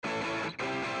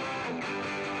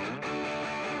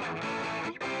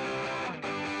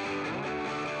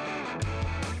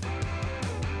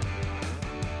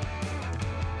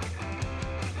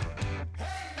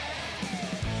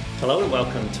Hello and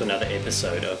welcome to another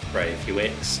episode of Brave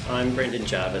UX. I'm Brendan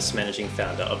Jarvis, managing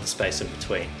founder of The Space in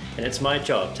Between, and it's my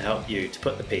job to help you to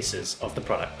put the pieces of the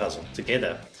product puzzle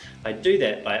together. I do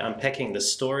that by unpacking the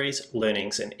stories,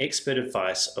 learnings, and expert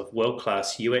advice of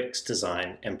world-class UX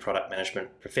design and product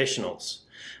management professionals.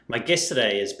 My guest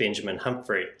today is Benjamin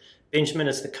Humphrey. Benjamin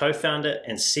is the co-founder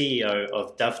and CEO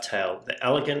of Dovetail, the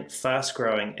elegant,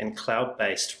 fast-growing, and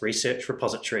cloud-based research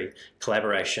repository,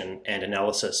 collaboration, and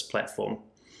analysis platform.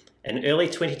 In early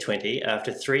 2020,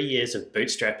 after 3 years of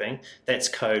bootstrapping, that's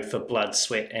code for blood,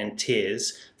 sweat, and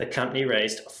tears, the company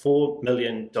raised $4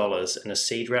 million in a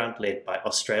seed round led by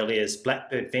Australia's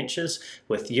Blackbird Ventures,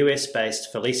 with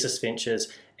US-based Felicis Ventures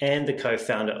and the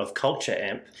co-founder of Culture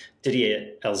Amp,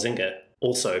 Didier Elzinga,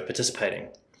 also participating.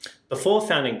 Before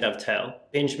founding Dovetail,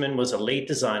 Benjamin was a lead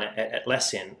designer at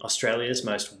Atlassian, Australia's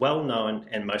most well-known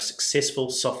and most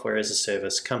successful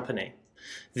software-as-a-service company.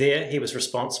 There, he was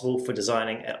responsible for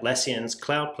designing Atlassian's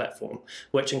cloud platform,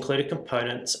 which included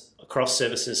components across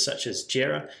services such as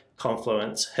Jira,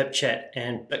 Confluence, HipChat,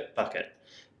 and Bitbucket.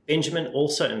 Benjamin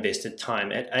also invested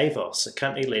time at Avos, a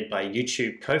company led by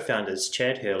YouTube co-founders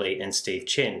Chad Hurley and Steve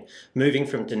Chen, moving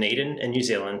from Dunedin in New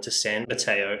Zealand to San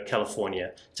Mateo,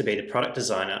 California, to be the product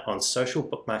designer on social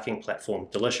bookmarking platform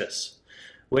Delicious.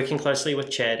 Working closely with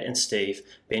Chad and Steve,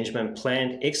 Benjamin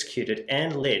planned, executed,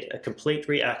 and led a complete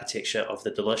re-architecture of the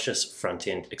Delicious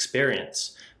front-end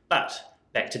experience. But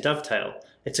back to Dovetail.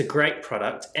 It's a great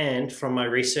product, and from my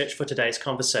research for today's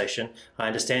conversation, I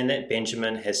understand that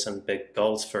Benjamin has some big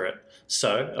goals for it.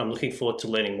 So I'm looking forward to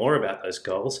learning more about those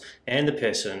goals and the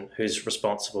person who's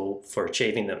responsible for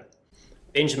achieving them.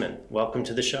 Benjamin, welcome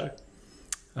to the show.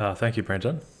 Thank you,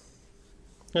 Brendan.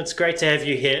 It's great to have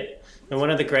you here. And one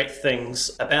of the great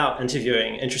things about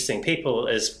interviewing interesting people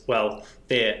is, well,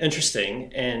 they're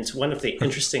interesting. And one of the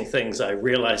interesting things I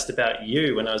realized about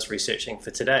you when I was researching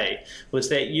for today was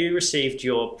that you received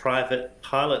your private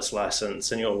pilot's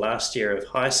license in your last year of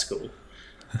high school.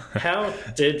 How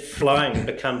did flying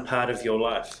become part of your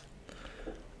life?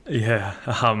 Yeah,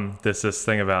 there's this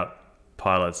thing about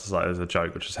pilots, it's like there's a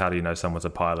joke, which is how do you know someone's a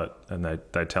pilot? And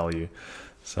they tell you.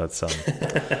 So it's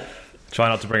try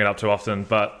not to bring it up too often,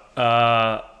 but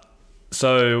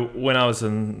so when I was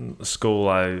in school,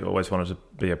 I always wanted to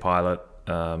be a pilot.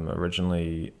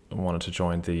 Originally wanted to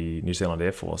join the New Zealand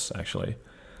Air Force, actually.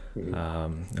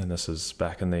 And this is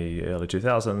back in the early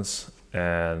 2000s.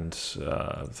 And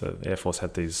the Air Force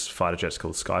had these fighter jets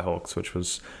called Skyhawks, which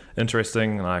was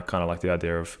interesting. And I kind of liked the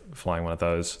idea of flying one of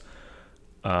those.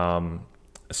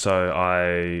 So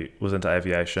I was into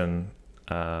aviation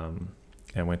and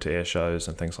went to air shows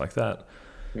and things like that.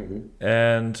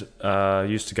 And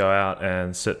used to go out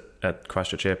and sit at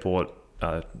Christchurch Airport.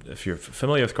 If you're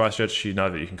familiar with Christchurch, you know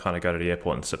that you can kind of go to the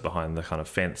airport and sit behind the kind of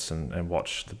fence and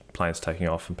watch the planes taking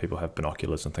off, and people have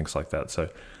binoculars and things like that, so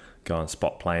go and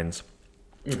spot planes.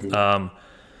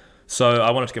 So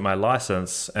I wanted to get my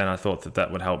license, and I thought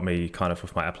that would help me kind of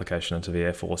with my application into the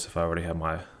Air Force if I already had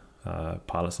my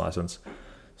pilot's license.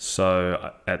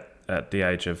 So at the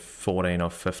age of 14 or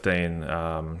 15,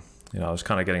 I was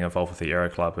kind of getting involved with the Aero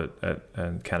Club at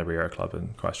Canterbury Aero Club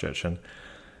in Christchurch,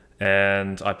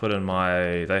 and I put in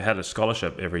they had a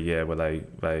scholarship every year where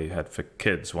they had for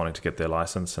kids wanting to get their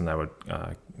license, and they would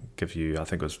give you, I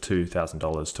think it was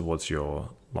 $2,000 towards your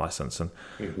license. And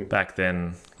back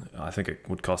then, I think it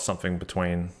would cost something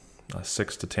between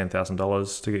 $6,000 to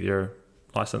 $10,000 to get your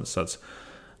license. So it's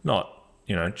not,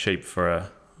 cheap for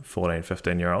a 14,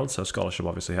 15-year-old. So scholarship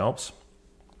obviously helps.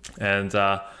 And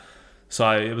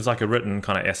so it was like a written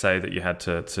kind of essay that you had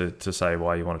to say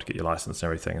why you wanted to get your license and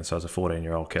everything. And so as a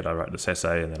 14-year-old kid, I wrote this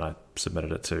essay, and then I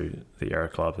submitted it to the Aero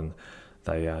Club, and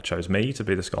they chose me to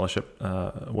be the scholarship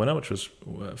winner, which was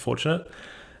fortunate.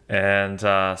 And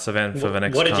so then for the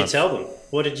next... What did you tell them?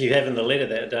 What did you have in the letter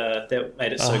that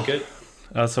made it so good?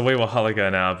 So we were a while ago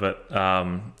now, but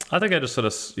I think I just sort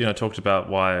of talked about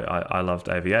why I loved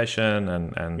aviation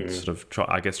and sort of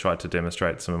tried to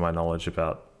demonstrate some of my knowledge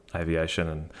about aviation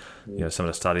and some of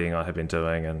the studying I had been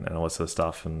doing and all this sort of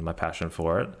stuff, and my passion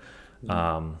for it.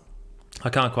 I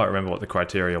can't quite remember what the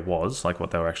criteria was, like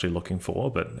what they were actually looking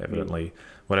for, but evidently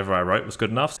whatever I wrote was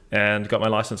good enough. And got my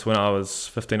license when I was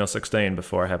 15 or 16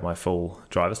 before I had my full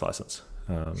driver's license.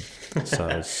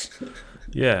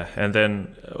 Yeah, and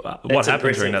then what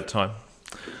happened during that time?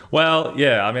 Well,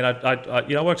 yeah, I mean,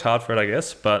 I worked hard for it, I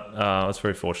guess, but I was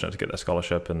very fortunate to get that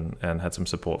scholarship and had some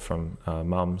support from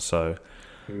mum, so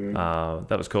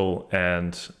that was cool.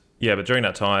 And yeah, but during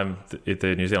that time,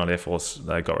 the New Zealand Air Force,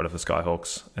 they got rid of the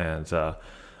Skyhawks, and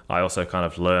I also kind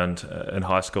of learned in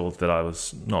high school that I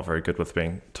was not very good with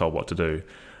being told what to do.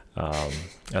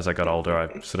 As I got older,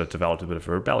 I sort of developed a bit of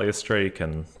a rebellious streak,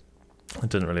 and I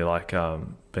didn't really like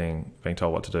being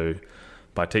told what to do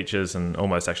by teachers, and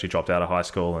almost actually dropped out of high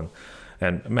school.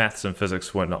 And maths and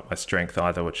physics were not my strength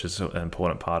either, which is an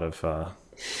important part of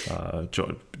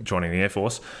joining the Air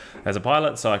Force as a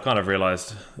pilot. So I kind of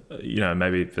realized,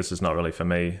 maybe this is not really for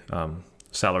me.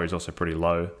 Salary is also pretty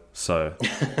low, so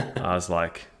I was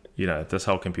like, this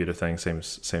whole computer thing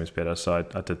seems better. So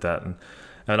I did that,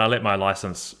 and I let my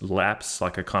license lapse.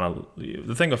 Like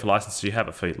the thing with a license, you have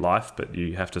it for life, but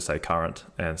you have to stay current.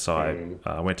 And so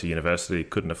I went to university,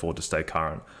 couldn't afford to stay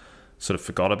current, sort of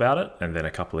forgot about it, and then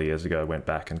a couple of years ago went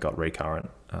back and got recurrent.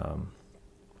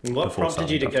 What prompted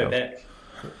you to go back?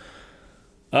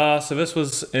 So this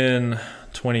was in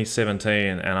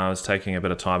 2017, and I was taking a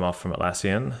bit of time off from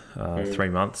Atlassian, 3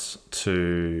 months,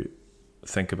 to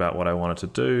think about what I wanted to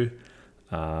do,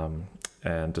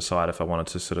 and decide if I wanted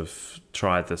to sort of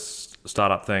try this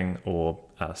startup thing or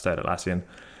stay at Atlassian.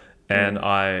 And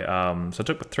so I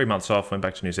took 3 months off, went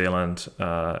back to New Zealand,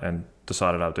 and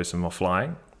decided I'd do some more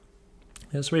flying.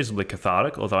 It was reasonably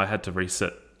cathartic, although I had to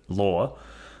resit law,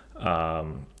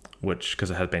 because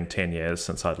it had been 10 years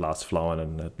since I'd last flown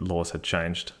and the laws had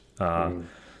changed.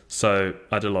 So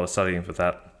I did a lot of studying for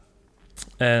that.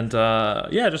 And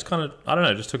just kind of, I don't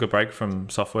know, just took a break from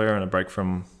software and a break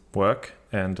from work,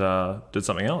 and did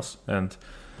something else. And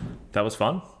that was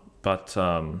fun. But,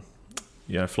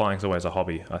 flying's always a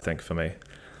hobby, I think, for me.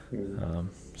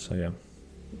 So, yeah.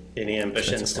 Any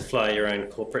ambitions to fly your own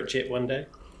corporate jet one day?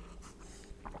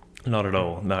 Not at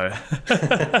all, no.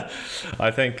 I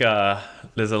think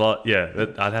there's a lot,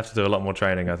 I'd have to do a lot more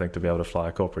training, I think, to be able to fly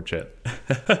a corporate jet.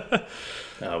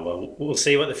 Well, we'll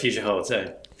see what the future holds,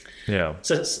 eh? Yeah.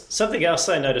 So something else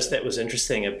I noticed that was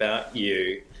interesting about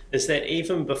you is that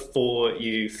even before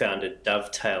you founded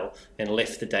Dovetail and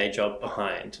left the day job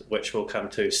behind, which we'll come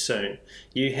to soon,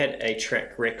 you had a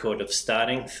track record of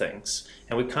starting things.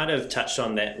 And we kind of touched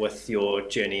on that with your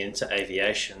journey into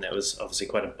aviation. That was obviously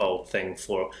quite a bold thing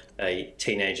for a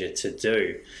teenager to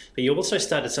do. But you also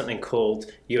started something called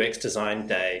UX Design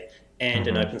Day and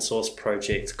an open source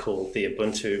project called the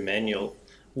Ubuntu Manual.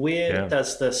 Where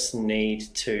does this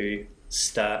need to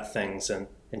start things and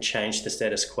change the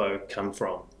status quo come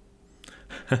from?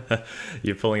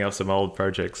 You're pulling up some old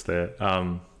projects there.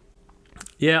 I'm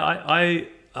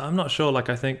not sure. Like,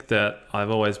 I think that I've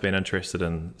always been interested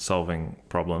in solving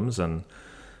problems and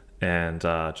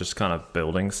just kind of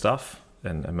building stuff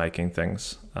and making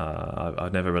things.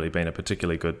 I've never really been a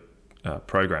particularly good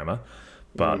programmer,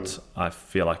 but I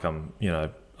feel like I'm,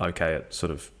 okay at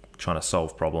sort of trying to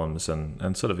solve problems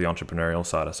and sort of the entrepreneurial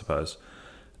side, I suppose.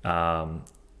 And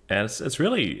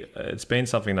it's been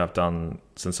something that I've done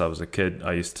since I was a kid.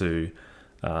 I used to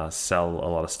sell a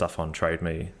lot of stuff on Trade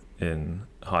Me in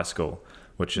high school,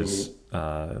 which is sort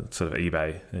of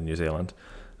eBay in New Zealand.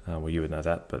 Well, you would know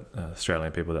that, but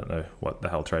Australian people don't know what the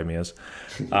hell Trade Me is.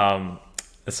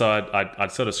 So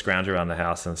I'd sort of scrounge around the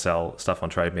house and sell stuff on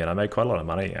Trade Me, and I made quite a lot of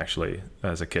money actually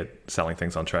as a kid selling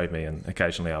things on Trade Me. And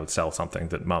occasionally I would sell something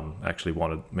that Mum actually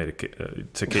wanted me to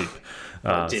keep,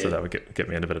 so that would get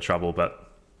me in a bit of trouble. But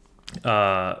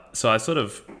so I sort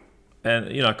of,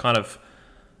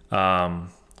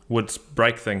 would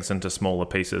break things into smaller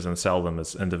pieces and sell them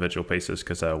as individual pieces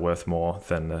because they were worth more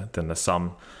than the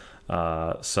sum.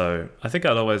 So I think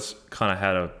I'd always kind of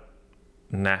had a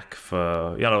knack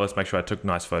for, I'd always make sure I took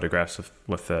nice photographs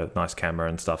with a nice camera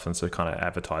and stuff, and so kind of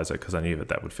advertise it because I knew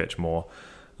that would fetch more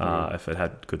if it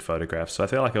had good photographs. So I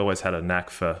feel like I always had a knack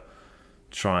for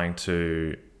trying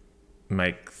to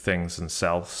make things and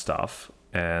sell stuff.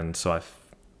 And so I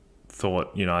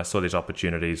thought, I saw these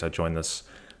opportunities. I joined this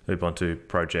Ubuntu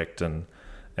project, and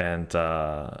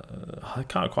I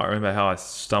can't quite remember how I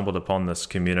stumbled upon this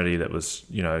community that was,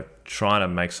 trying to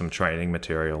make some training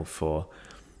material for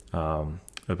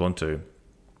Ubuntu.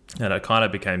 And it kind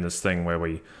of became this thing where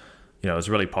we, it was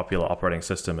a really popular operating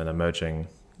system in emerging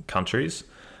countries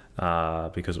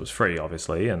because it was free,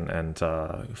 obviously, and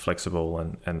flexible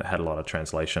and it had a lot of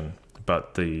translation.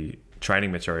 But the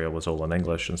training material was all in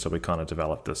English, and so we kind of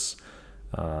developed this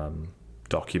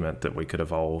document that we could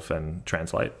evolve and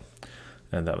translate,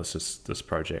 and that was just this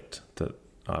project that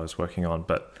I was working on.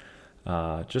 But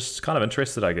just kind of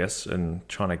interested, I guess, in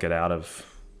trying to get out of,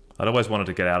 I'd always wanted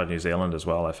to get out of New Zealand as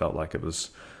well. I felt like it was,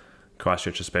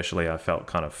 Christchurch especially, I felt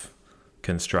kind of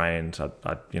constrained.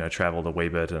 I traveled a wee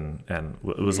bit and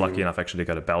was lucky enough actually to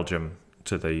go to Belgium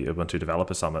to the Ubuntu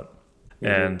Developer Summit,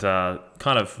 and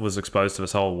kind of was exposed to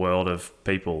this whole world of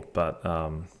people. But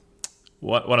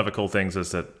one of the cool things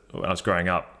is that when I was growing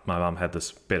up, my mum had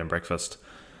this bed and breakfast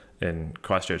in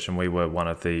Christchurch, and we were one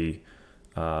of the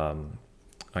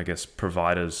I guess,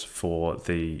 providers for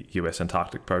the US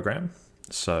Antarctic program.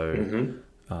 So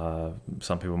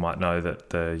some people might know that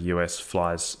the US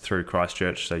flies through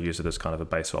Christchurch. They use it as kind of a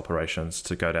base of operations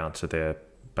to go down to their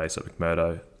base at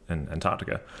McMurdo in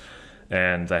Antarctica.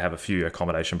 And they have a few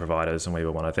accommodation providers, and we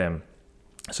were one of them.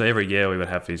 So every year we would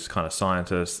have these kind of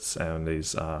scientists and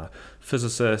these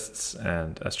physicists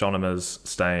and astronomers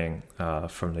staying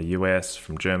from the US,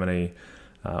 from Germany,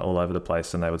 all over the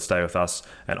place, and they would stay with us.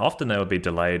 And often they would be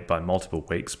delayed by multiple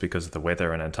weeks because the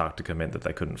weather in Antarctica meant that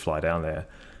they couldn't fly down there.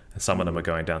 And some of them were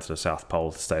going down to the South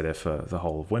Pole to stay there for the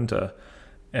whole of winter.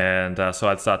 And so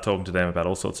I'd start talking to them about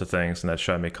all sorts of things, and they'd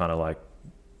show me kind of like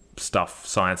stuff,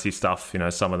 sciencey stuff.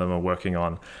 Some of them are working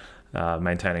on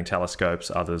maintaining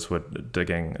telescopes. Others were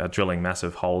drilling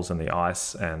massive holes in the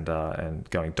ice and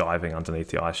going diving underneath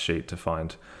the ice sheet to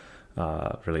find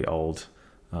really old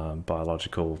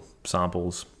biological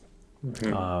samples.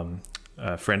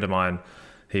 A friend of mine,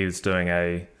 he was doing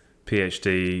a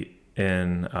PhD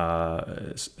in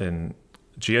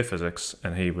geophysics,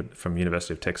 and he would from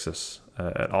University of Texas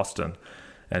at Austin,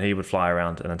 and he would fly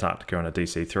around in Antarctica on a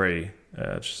DC-3,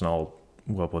 which is an old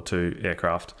World War II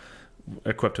aircraft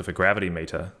equipped with a gravity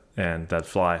meter, and they'd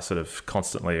fly sort of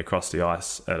constantly across the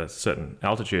ice at a certain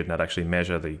altitude, and they'd actually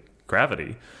measure the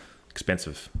gravity,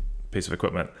 expensive piece of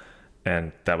equipment,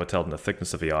 and that would tell them the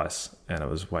thickness of the ice, and it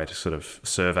was a way to sort of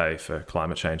survey for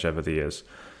climate change over the years.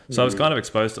 So I was kind of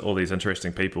exposed to all these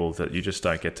interesting people that you just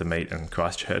don't get to meet in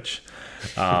Christchurch.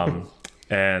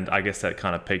 And I guess that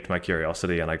kind of piqued my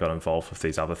curiosity, and I got involved with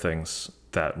these other things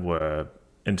that were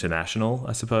international,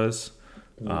 I suppose.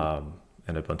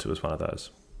 And Ubuntu was one of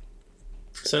those.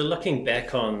 So looking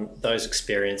back on those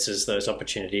experiences, those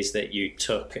opportunities that you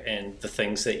took and the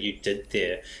things that you did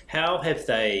there, how have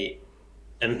they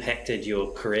impacted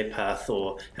your career path,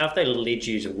 or how have they led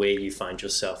you to where you find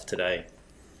yourself today?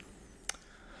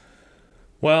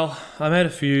 Well, I made a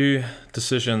few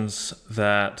decisions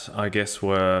that I guess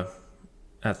were,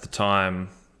 at the time,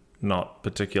 not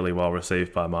particularly well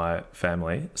received by my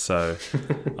family. So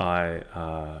I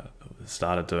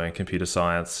started doing computer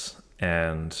science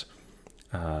and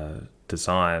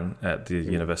design at the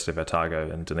University of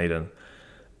Otago in Dunedin.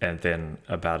 And then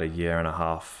about a year and a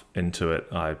half into it,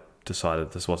 I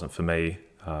decided this wasn't for me,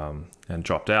 and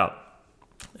dropped out.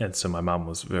 And so my mum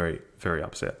was very, very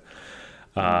upset.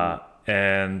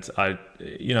 And I,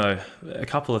 a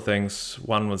couple of things.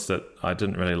 One was that I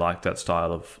didn't really like that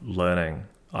style of learning.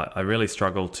 I really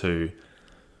struggled to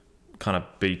kind of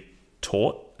be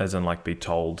taught, as in like be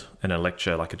told in a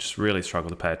lecture. Like I just really struggled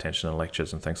to pay attention in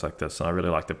lectures and things like this. And I really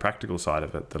liked the practical side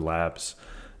of it, the labs,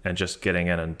 and just getting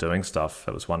in and doing stuff.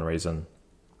 That was one reason.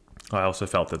 I also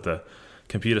felt that the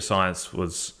computer science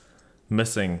was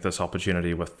missing this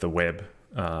opportunity with the web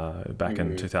back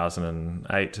in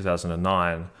 2008,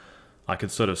 2009. I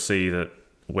could sort of see that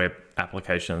web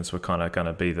applications were kind of going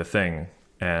to be the thing,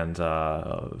 and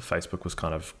Facebook was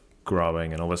kind of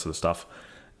growing and all this sort of stuff.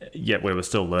 Yet we were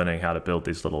still learning how to build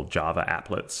these little Java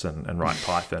applets and write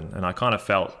Python. And I kind of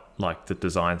felt like the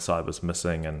design side was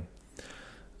missing. And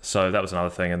so that was another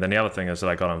thing. And then the other thing is that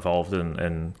I got involved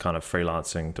in kind of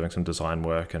freelancing, doing some design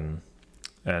work, and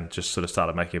just sort of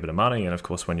started making a bit of money. And of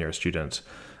course, when you're a student,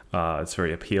 it's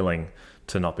very appealing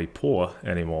to not be poor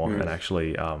anymore and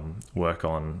actually work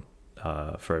on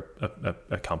for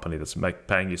a company that's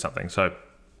paying you something. So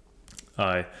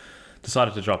I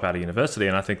decided to drop out of university,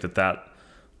 and I think that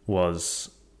was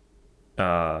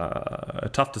a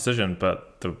tough decision,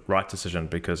 but the right decision,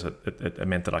 because it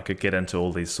meant that I could get into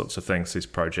all these sorts of things, these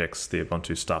projects, the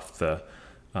Ubuntu stuff, the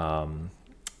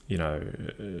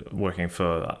working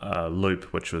for Loop,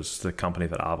 which was the company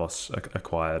that Avos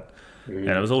acquired. And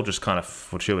it was all just kind of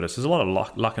fortuitous. There's a lot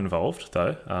of luck involved,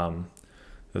 though.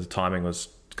 The timing was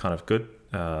kind of good.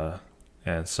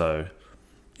 And so,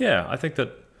 yeah, I think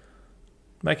that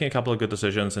making a couple of good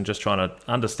decisions and just trying to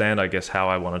understand, I guess, how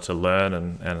I wanted to learn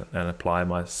and apply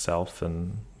myself.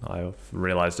 And I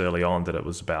realized early on that it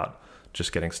was about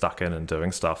just getting stuck in and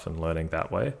doing stuff and learning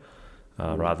that way,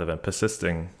 rather than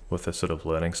persisting with a sort of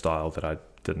learning style that I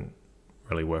didn't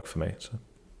really work for me. So.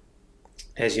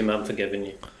 Has your mum forgiven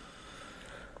you?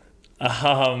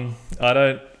 I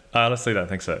honestly don't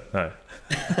think so. No.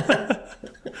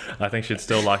 I think she'd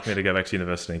still like me to go back to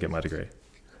university and get my degree.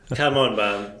 Come on,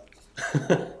 Mum.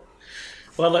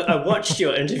 Well, look, I watched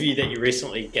your interview that you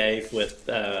recently gave with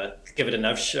Give It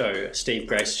Enough show, Steve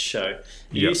Grace's show.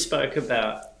 You spoke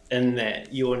about in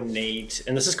that your need,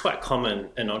 and this is quite common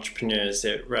in entrepreneurs,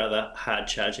 they're rather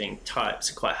hard-charging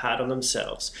types, quite hard on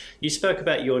themselves. You spoke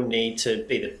about your need to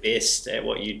be the best at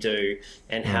what you do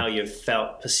and how you've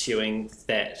felt pursuing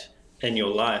that in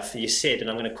your life. You said, and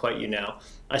I'm going to quote you now,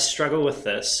 I struggle with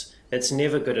this. It's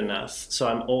never good enough, so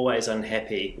I'm always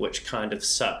unhappy, which kind of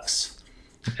sucks.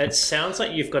 It sounds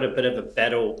like you've got a bit of a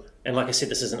battle, and like I said,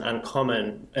 this isn't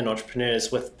uncommon in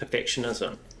entrepreneurs, with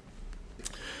perfectionism.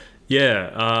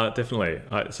 Yeah, definitely.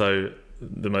 So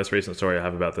the most recent story I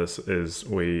have about this is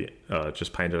we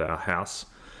just painted our house,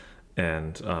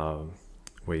 and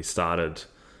we started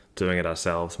doing it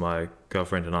ourselves. My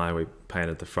girlfriend and I, we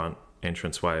painted the front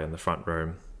entranceway and the front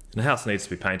room. And the house needs to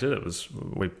be painted.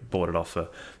 We bought it off a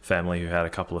family who had a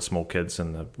couple of small kids,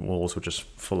 and the walls were just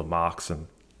full of marks and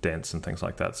dents and things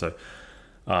like that. So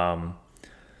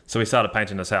we started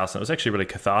painting this house, and it was actually really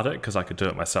cathartic because I could do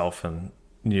it myself and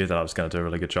knew that I was going to do a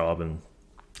really good job and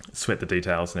sweat the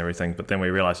details and everything. But then we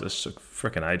realized it took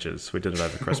freaking ages. We did it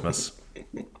over Christmas,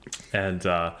 and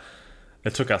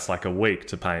it took us like a week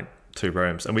to paint 2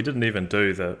 rooms, and we didn't even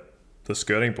do the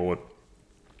skirting board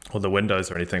or the windows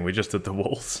or anything. We just did the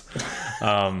walls.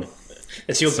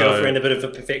 Is your girlfriend a bit of a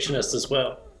perfectionist as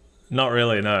well? Not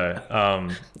really, no.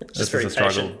 Just this is a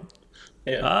struggle. patient.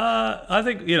 Yeah. I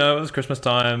think, it was Christmas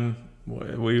time.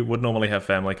 We would normally have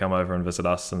family come over and visit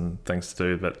us and things to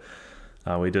do, but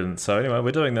we didn't. So anyway,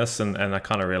 we're doing this, and I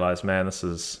kind of realized, man, this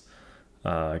is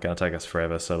going to take us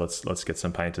forever. So let's get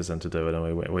some painters in to do it.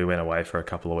 And we went away for a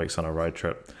couple of weeks on a road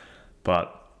trip,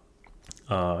 but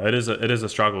it is a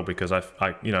struggle because I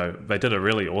they did a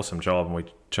really awesome job, and we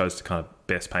chose the kind of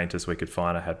best painters we could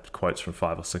find. I had quotes from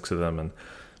 5 or 6 of them and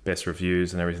best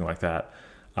reviews and everything like that.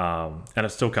 And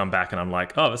I've still come back and I'm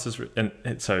like, oh, this is,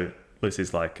 and so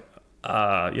Lucy's like,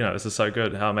 this is so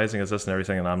good. How amazing is this and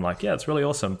everything? And I'm like, yeah, it's really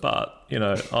awesome. But,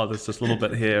 there's this little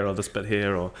bit here or this bit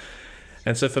here.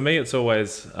 And so for me, it's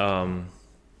always, I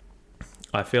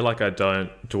feel like I don't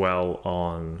dwell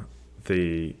on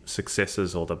the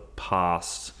successes or the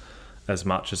past as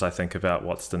much as I think about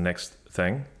what's the next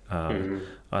thing.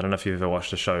 I don't know if you've ever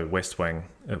watched the show West Wing.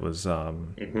 It was,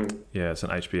 it's an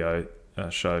HBO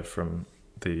show from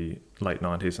the late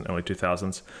 90s and early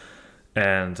 2000s.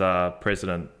 And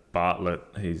President Bartlett,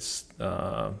 he's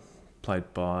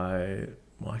played by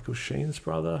Michael Sheen's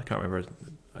brother. I can't remember his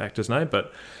actor's name,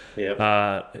 but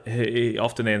he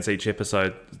often ends each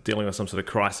episode dealing with some sort of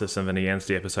crisis, and then he ends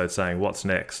the episode saying, what's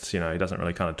next? He doesn't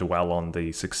really kind of dwell on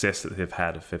the success that they've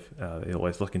had. If they're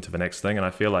always looking to the next thing. And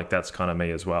I feel like that's kind of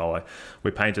me as well.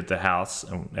 We painted the house,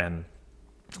 and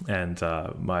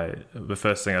the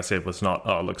first thing I said was not,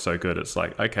 oh, it looks so good. It's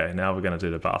like, okay, now we're going to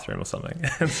do the bathroom or something.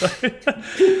 And so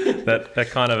that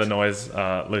kind of annoys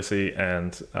Lucy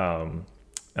and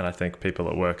I think people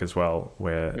at work as well,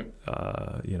 where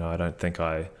I don't think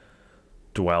I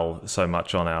dwell so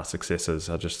much on our successes.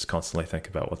 I just constantly think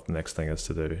about what the next thing is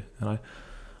to do. And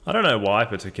I don't know why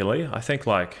particularly. I think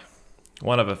like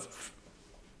one of the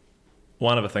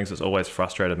things that's always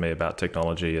frustrated me about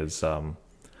technology is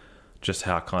just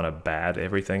how kind of bad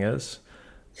everything is.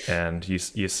 And you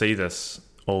see this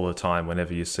all the time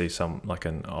whenever you see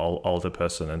an older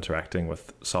person interacting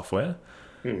with software.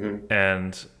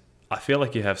 And I feel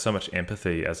like you have so much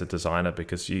empathy as a designer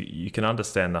because you can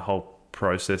understand the whole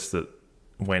process that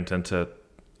went into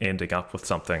ending up with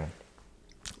something,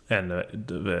 and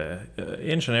the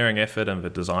engineering effort and the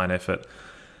design effort.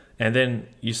 And then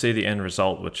you see the end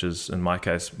result, which is, in my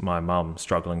case, my mum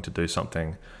struggling to do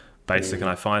something basic. And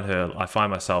I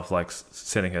find myself like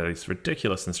sending her these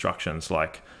ridiculous instructions.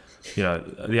 Like,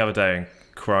 the other day in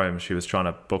Chrome, she was trying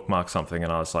to bookmark something,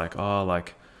 and I was like,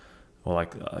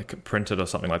 like print it or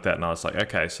something like that. And I was like,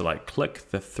 okay, so like click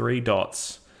the 3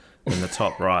 dots in the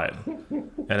top right.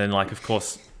 And then like, of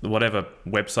course, whatever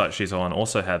website she's on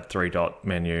also had 3-dot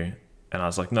menu. And I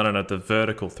was like, no, the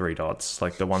vertical 3 dots,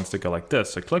 like the ones that go like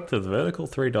this. So click the vertical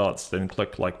 3 dots, then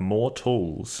click like more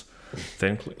tools,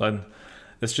 then click, and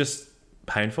it's just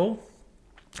painful.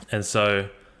 And so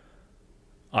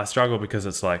I struggle because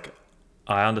it's like,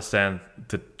 I understand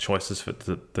the choices for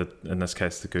the in this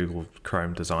case, the Google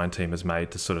Chrome design team has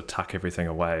made to sort of tuck everything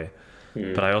away.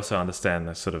 But I also understand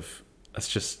the sort of, it's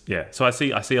just, yeah. So I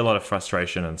see a lot of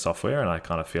frustration in software, and I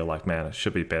kind of feel like, man, it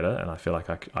should be better. And I feel like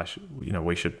I should,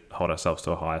 we should hold ourselves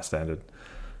to a higher standard.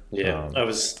 Yeah, I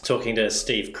was talking to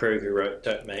Steve Krug, who wrote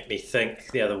Don't Make Me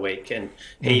Think, the other week, and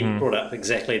he brought up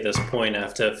exactly this point.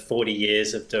 After 40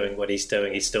 years of doing what he's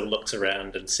doing, he still looks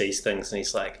around and sees things, and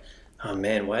he's like, oh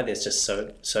man, why there's just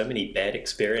so many bad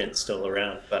experience still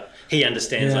around. But he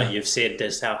understands, like you've said,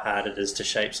 just how hard it is to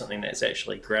shape something that's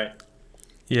actually great.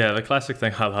 Yeah, the classic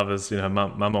thing I love is,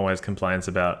 mum always complains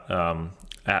about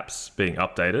apps being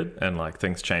updated and like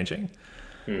things changing.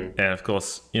 And of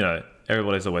course,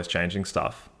 everybody's always changing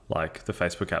stuff. Like the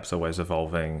Facebook app's always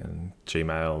evolving, and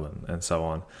Gmail and so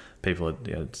on. People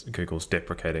are, Google's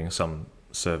deprecating some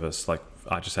service. Like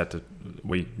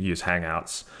we use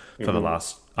Hangouts for the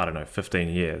last, 15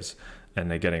 years, and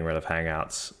they're getting rid of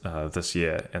Hangouts this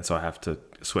year. And so I have to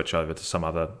switch over to some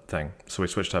other thing. So we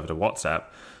switched over to WhatsApp,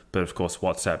 but of course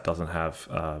WhatsApp doesn't have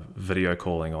video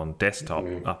calling on desktop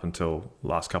up until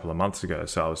last couple of months ago.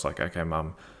 So I was like, okay,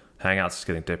 Mum, Hangouts is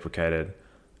getting deprecated,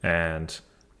 and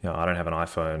I don't have an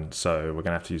iPhone, so we're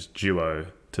gonna have to use Duo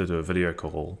to do a video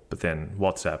call. But then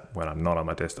WhatsApp, when I'm not on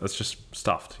my desktop, it's just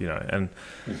stuffed, and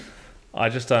I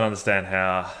just don't understand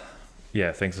how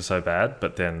things are so bad.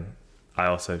 But then I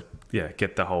also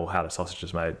get the whole how the sausage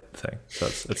is made thing. So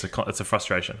it's a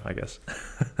frustration, I guess.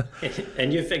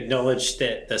 And you've acknowledged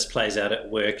that this plays out at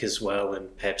work as well,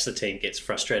 and perhaps the team gets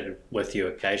frustrated with you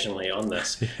occasionally on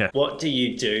this. What do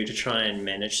you do to try and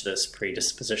manage this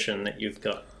predisposition that you've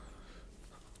got?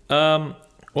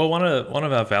 Well, one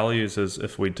of our values is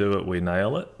if we do it, we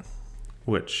nail it,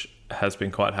 which has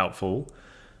been quite helpful,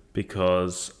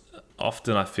 because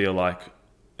often I feel like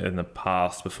in the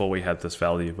past, before we had this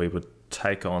value, we would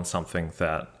take on something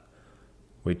that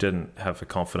we didn't have the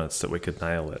confidence that we could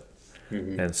nail it.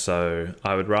 And so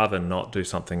I would rather not do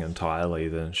something entirely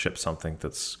than ship something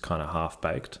that's kind of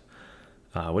half-baked,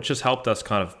 which has helped us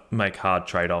kind of make hard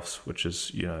trade-offs, which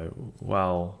is,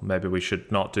 well, maybe we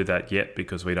should not do that yet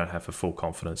because we don't have the full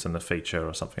confidence in the feature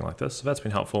or something like this. So that's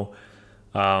been helpful.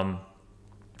 And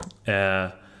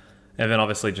then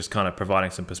obviously just kind of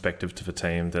providing some perspective to the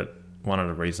team that one of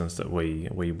the reasons that we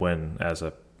win as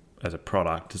a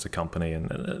product, as a company, and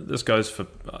this goes for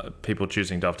people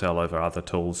choosing Dovetail over other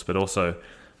tools, but also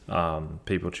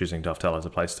people choosing Dovetail as a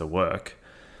place to work,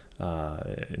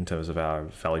 in terms of our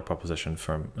value proposition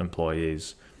from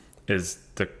employees, is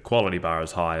the quality bar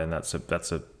is high, and that's a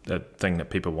thing that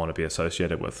people want to be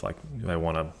associated with. Like, they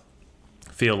want to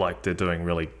feel like they're doing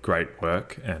really great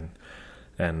work, and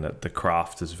that the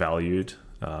craft is valued,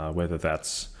 whether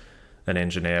that's an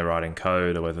engineer writing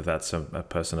code or whether that's a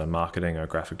person in marketing or a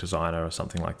graphic designer or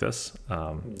something like this.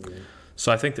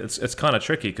 So I think that it's kind of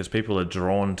tricky because people are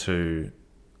drawn to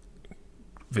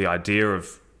the idea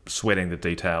of sweating the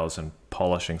details and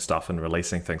polishing stuff and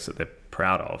releasing things that they're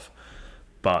proud of.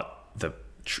 But the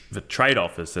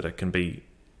trade-off is that it can be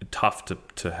tough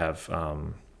to have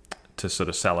to sort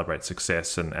of celebrate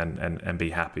success and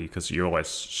be happy, because you're always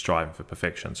striving for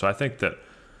perfection. So I think that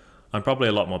I'm probably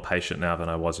a lot more patient now than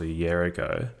I was a year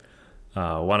ago.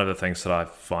 One of the things that I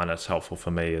find that's helpful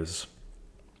for me is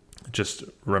just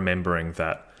remembering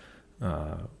that,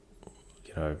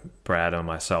 Brad and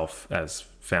myself as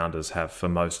founders have the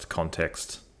most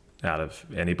context out of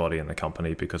anybody in the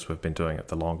company because we've been doing it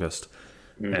the longest.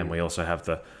 And we also have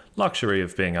the luxury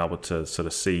of being able to sort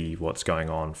of see what's going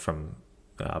on from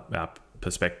our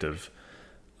perspective.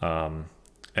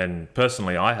 And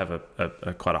personally, I have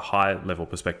a quite a high level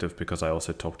perspective because I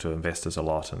also talk to investors a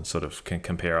lot and sort of can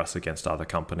compare us against other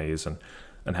companies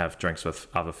and have drinks with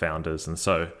other founders. And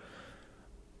so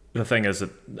the thing is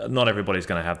that not everybody's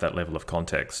going to have that level of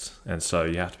context. And so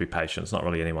you have to be patient. It's not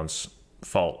really anyone's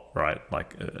fault, right?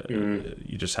 Like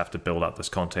you just have to build up this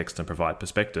context and provide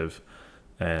perspective.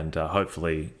 And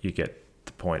hopefully you get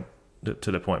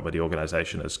to the point where the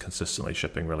organization is consistently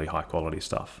shipping really high quality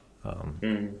stuff.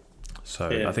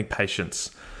 So I think patience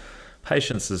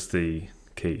is the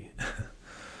key.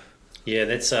 Yeah,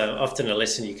 that's often a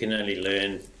lesson you can only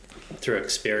learn through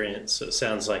experience. So it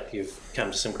sounds like you've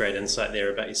come to some great insight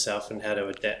there about yourself and how to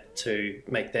adapt to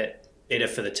make that better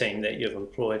for the team that you've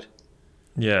employed.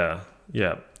 Yeah.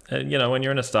 And, when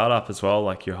you're in a startup as well,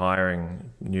 like you're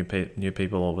hiring new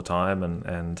people all the time,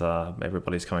 and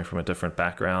everybody's coming from a different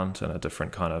background and a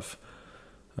different kind of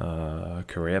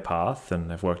career path,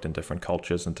 and they've worked in different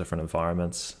cultures and different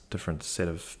environments, different set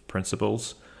of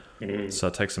principles. So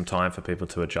it takes some time for people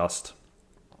to adjust.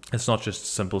 It's not just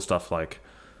simple stuff like,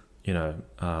 kind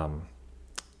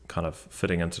of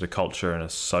fitting into the culture in a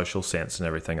social sense and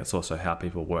everything. It's also how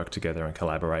people work together and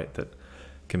collaborate that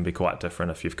can be quite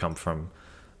different if you've come from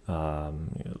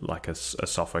like a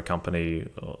software company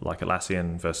like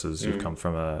Atlassian versus you've come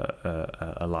from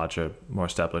a larger, more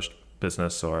established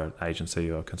business or an agency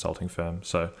or a consulting firm.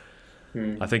 So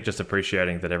I think just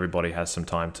appreciating that everybody has some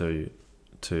time to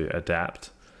adapt,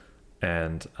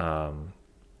 and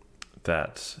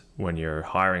that when you're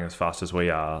hiring as fast as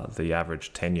we are, the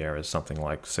average tenure is something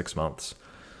like 6 months.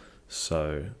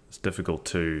 So it's difficult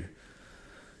to,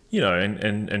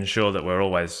 and ensure that we're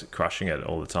always crushing it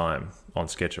all the time on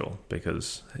schedule,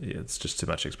 because it's just too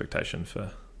much expectation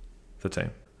for the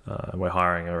team. We're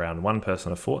hiring around one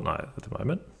person a fortnight at the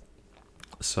moment.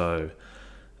 So,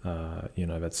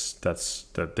 that's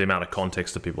the amount of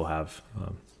context that people have.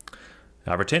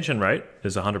 Our retention rate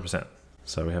is 100%.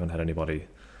 So we haven't had anybody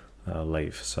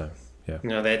leave. So, Yeah.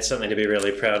 No, that's something to be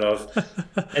really proud of.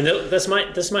 And this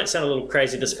might sound a little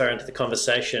crazy this far into the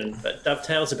conversation, but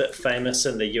Dovetail's a bit famous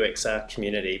in the UXR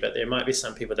community, but there might be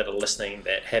some people that are listening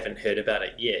that haven't heard about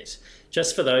it yet.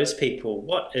 Just for those people,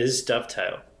 what is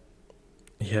Dovetail?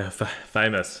 Yeah,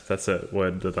 famous. That's a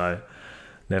word that I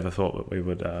never thought that we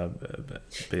would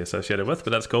be associated with,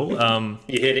 but that's cool.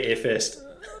 You heard it here first.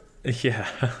 Yeah.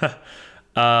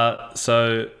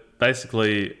 So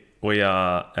basically, we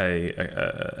are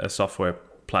a software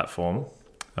platform,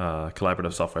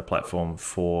 collaborative software platform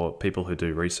for people who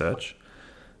do research.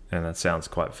 And that sounds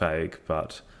quite vague,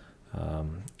 but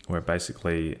we're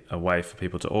basically a way for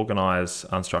people to organize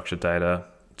unstructured data,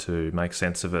 to make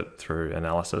sense of it through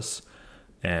analysis,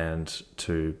 and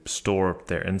to store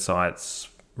their insights,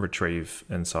 retrieve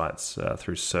insights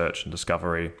through search and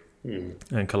discovery,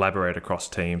 and collaborate across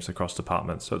teams, across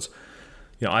departments. So it's,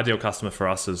 ideal customer for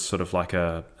us is sort of like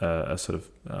a sort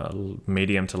of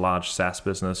medium to large SaaS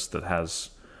business that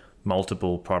has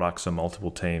multiple products and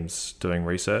multiple teams doing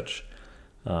research.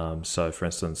 So for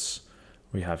instance,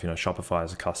 we have, Shopify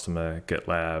as a customer,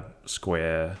 GitLab,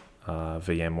 Square,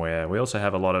 VMware. We also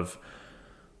have a lot of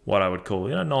what I would call,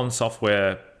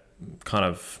 non-software kind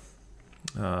of,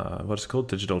 what's it called?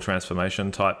 Digital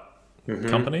transformation type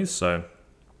companies. So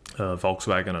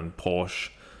Volkswagen and Porsche.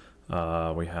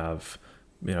 We have,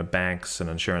 banks and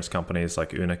insurance companies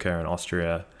like Unica in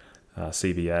Austria,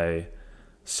 CBA.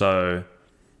 So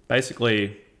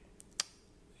basically,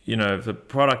 the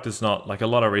product is not like a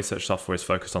lot of research software is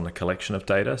focused on the collection of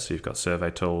data. So you've got survey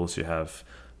tools, you have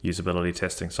usability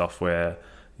testing software,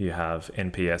 you have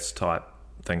NPS type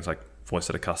things like voice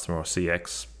of the customer or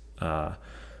CX.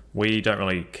 We don't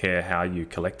really care how you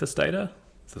collect this data,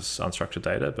 this unstructured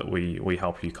data, but we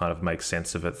help you kind of make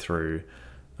sense of it through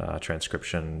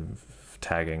transcription,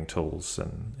 tagging tools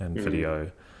and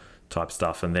video type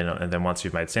stuff. And then once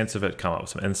you've made sense of it, come up with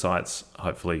some insights.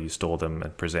 Hopefully you store them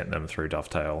and present them through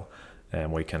Dovetail,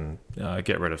 and we can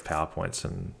get rid of PowerPoints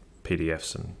and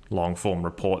PDFs and long form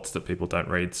reports that people don't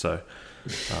read. So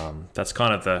that's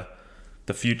kind of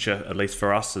the future, at least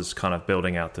for us, is kind of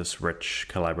building out this rich,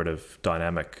 collaborative,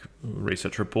 dynamic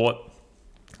research report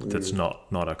that's not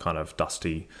a kind of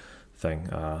dusty thing.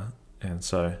 And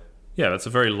so, yeah, that's a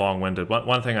very long-winded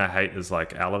one thing I hate is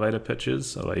like elevator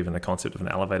pitches, or even the concept of an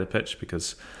elevator pitch,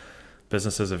 because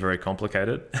businesses are very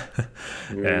complicated.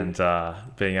 And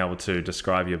being able to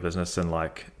describe your business in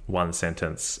like one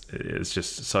sentence is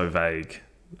just so vague.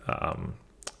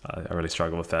 I really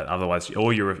struggle with that. Otherwise,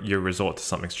 or you resort to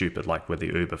something stupid like with the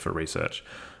Uber for research,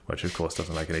 which of course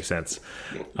doesn't make any sense.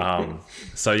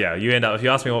 So yeah, you end up, if you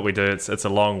ask me what we do, it's a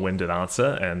long-winded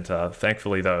answer. And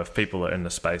thankfully though, if people are in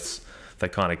the space, they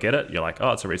kind of get it. You're like,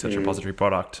 oh, it's a research repository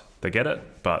product. They get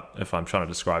it. But if I'm trying to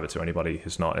describe it to anybody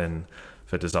who's not in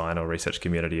the design or research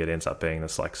community, it ends up being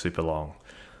this like super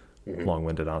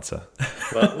long-winded answer.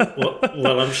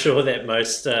 well, I'm sure that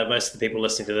most of the people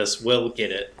listening to this will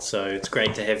get it. So it's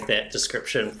great to have that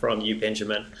description from you,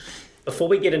 Benjamin. Before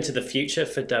we get into the future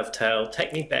for Dovetail,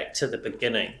 take me back to the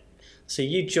beginning. So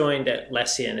you joined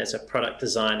Atlassian as a product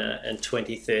designer in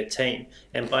 2013,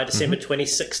 and by December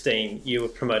 2016, you were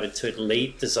promoted to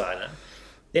lead designer.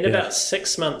 Then about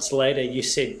 6 months later, you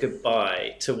said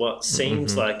goodbye to what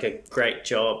seems like a great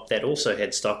job that also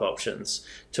had stock options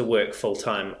to work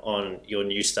full-time on your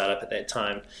new startup at that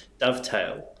time,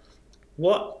 Dovetail.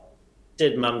 What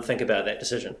did Mum think about that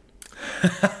decision?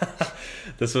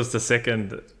 This was the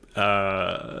second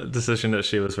decision that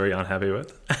she was very unhappy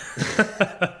with.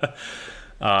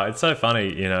 It's so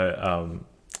funny,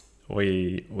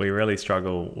 we really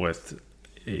struggle with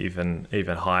even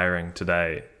hiring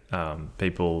today.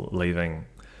 People leaving,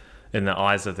 in the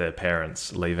eyes of their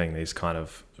parents, leaving these kind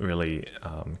of really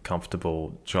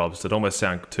comfortable jobs that almost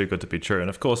sound too good to be true. And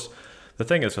of course, the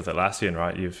thing is with Atlassian,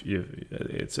 right?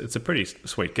 It's a pretty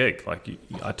sweet gig. Like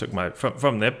I took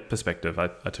from their perspective, I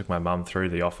took my mum through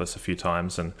the office a few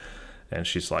times, and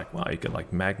she's like, wow, you get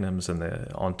like Magnums and they're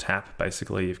on tap.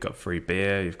 Basically, you've got free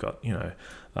beer. You've got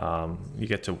you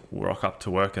get to rock up to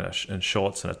work in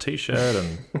shorts and a t-shirt,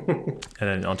 and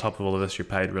then on top of all of this, you're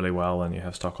paid really well and you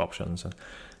have stock options. And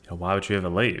why would you ever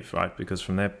leave, right? Because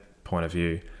from their point of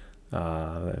view,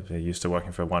 they're used to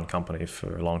working for one company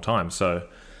for a long time, so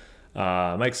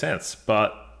makes sense.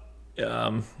 But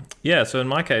so in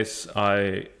my case,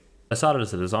 I started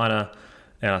as a designer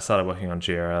and I started working on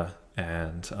Jira,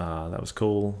 and that was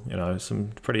cool.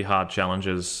 Some pretty hard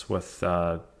challenges with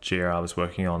Jira. I was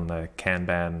working on the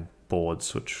Kanban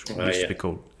boards, which used to be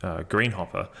called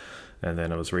Greenhopper, and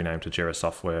then it was renamed to Jira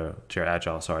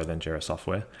Agile, then Jira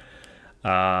Software. So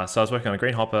I was working on a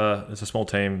Greenhopper. It's a small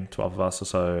team, 12 of us or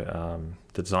so.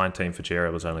 The design team for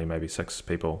Jira was only maybe 6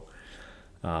 people.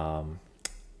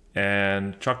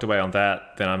 And trucked away on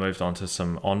that. Then I moved on to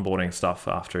some onboarding stuff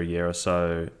after a year or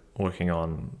so, working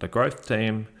on the growth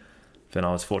team. Then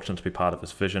I was fortunate to be part of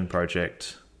this vision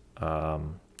project.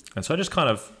 And so I just kind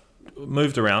of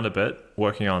moved around a bit,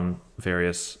 working on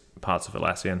various parts of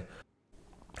Atlassian.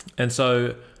 And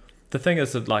so the thing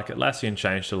is that like Atlassian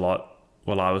changed a lot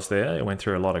while I was there. It went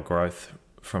through a lot of growth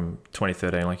from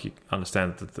 2013. Like you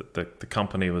understand that the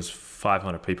company was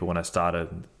 500 people when I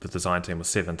started. The design team was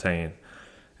 17.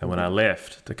 And when I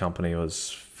left, the company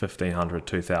was 1,500,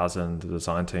 2,000. The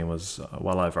design team was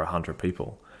well over 100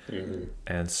 people. Mm-hmm.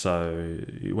 And so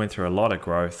you went through a lot of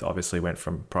growth, obviously went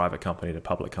from private company to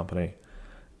public company.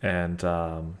 And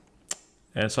so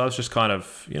I was just kind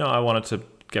of, I wanted to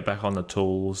get back on the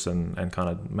tools and kind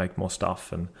of make more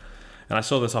stuff. And I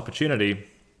saw this opportunity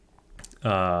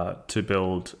to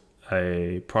build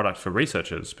a product for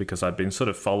researchers because I'd been sort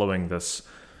of following this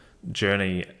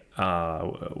journey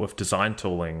with design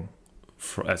tooling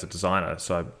as a designer.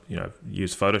 So I,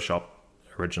 used Photoshop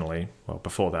originally. Well,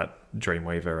 before that,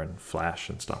 Dreamweaver and Flash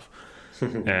and stuff.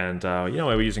 And, we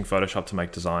were using Photoshop to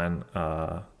make design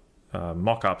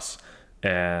mock-ups,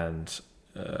 and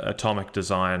atomic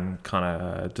design kind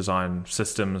of design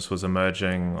systems was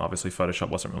emerging. Obviously, Photoshop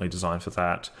wasn't really designed for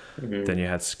that. Mm-hmm. Then you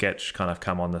had Sketch kind of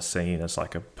come on the scene as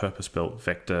like a purpose-built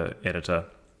vector editor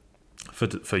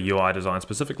for UI design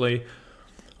specifically.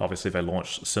 Obviously, they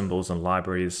launched symbols and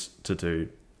libraries to do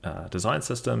design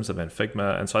systems, and then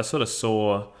Figma. And so I sort of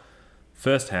saw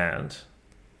firsthand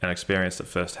and experienced at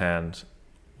firsthand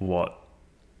what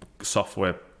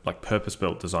software, like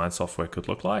purpose-built design software, could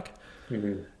look like.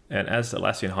 Mm-hmm. And as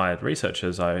Atlassian hired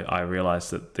researchers, I realized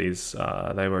that these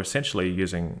they were essentially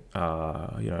using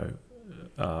a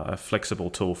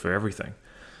flexible tool for everything.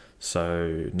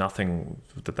 So nothing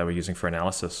that they were using for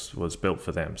analysis was built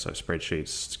for them. So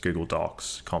spreadsheets, Google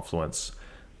Docs, Confluence,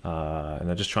 and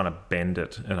they're just trying to bend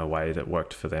it in a way that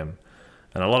worked for them.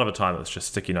 And a lot of the time it was just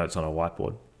sticky notes on a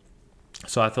whiteboard.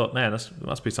 So I thought, man, this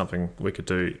must be something we could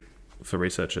do for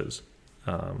researchers.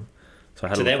 So I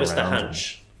had so a that look was around. The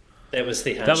hunch. That was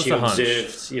the hunch. That was the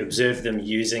hunch. You observed them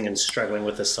using and struggling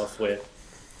with the software.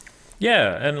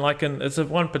 Yeah, and it's a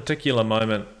one particular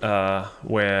moment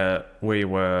where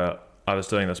I was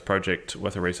doing this project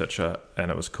with a researcher, and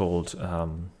it was called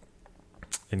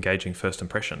Engaging First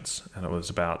Impressions, and it was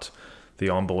about the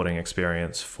onboarding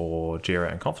experience for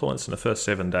Jira and Confluence in the first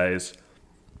 7 days.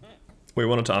 We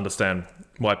wanted to understand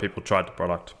why people tried the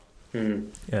product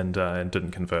and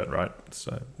didn't convert, right?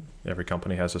 So every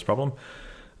company has this problem.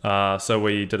 So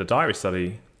we did a diary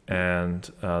study. And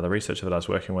the researcher that I was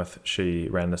working with, she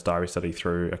ran this diary study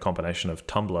through a combination of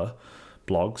Tumblr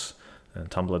blogs and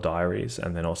Tumblr diaries,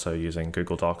 and then also using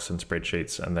Google Docs and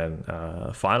spreadsheets, and then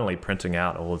finally printing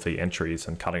out all of the entries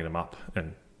and cutting them up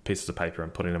in pieces of paper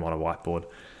and putting them on a whiteboard.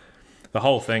 The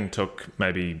whole thing took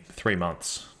maybe 3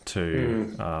 months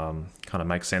to kind of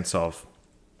make sense of.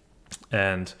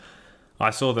 And I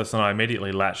saw this and I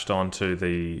immediately latched on to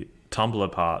the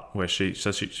Tumblr part where she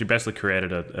basically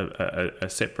created a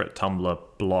separate Tumblr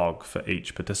blog for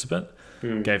each participant,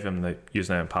 gave them the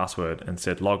username and password, and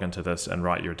said log into this and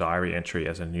write your diary entry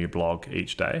as a new blog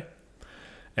each day.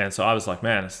 And so I was like,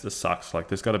 man, this sucks. Like,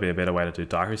 there's got to be a better way to do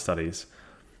diary studies.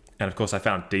 And of course I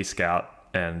found Dscout,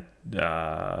 and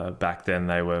back then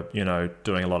they were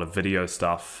doing a lot of video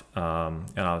stuff, and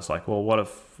I was like, well, what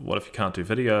if you can't do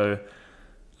video,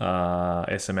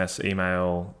 SMS,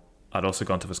 email. I'd also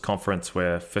gone to this conference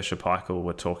where Fisher Paykel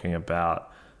were talking about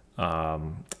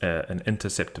an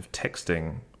interceptive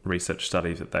texting research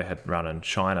study that they had run in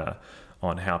China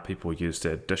on how people use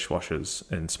their dishwashers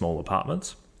in small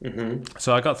apartments. Mm-hmm.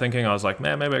 So I got thinking, I was like,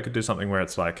 man, maybe I could do something where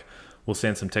it's like, we'll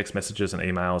send some text messages and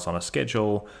emails on a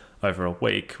schedule over a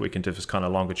week. We can do this kind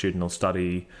of longitudinal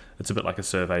study. It's a bit like a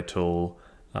survey tool.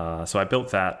 So I built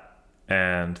that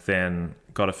and then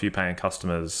got a few paying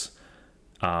customers.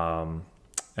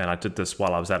 And I did this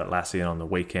while I was at Atlassian on the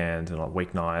weekend and on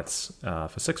weeknights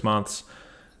for 6 months.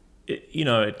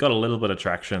 It got a little bit of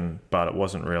traction, but it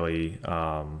wasn't really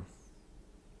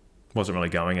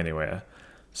going anywhere.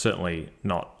 Certainly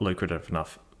not lucrative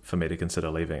enough for me to consider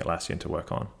leaving Atlassian to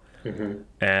work on. Mm-hmm.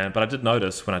 But I did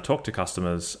notice when I talked to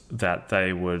customers that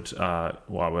they would.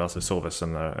 We also saw this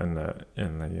in the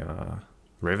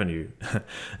revenue,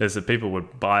 is that people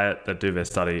would buy it, they'd do their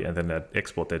study, and then they'd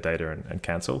export their data and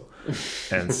cancel.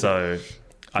 And so,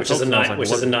 which is a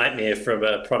nightmare from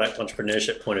a product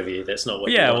entrepreneurship point of view. That's not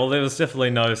what. Yeah, well, there was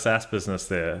definitely no SaaS business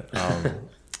there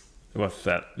with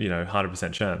that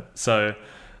 100% churn. So.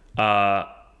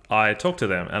 I talked to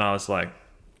them and I was like,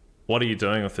 what are you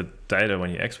doing with the data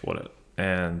when you export it?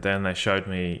 And then they showed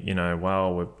me,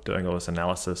 well, we're doing all this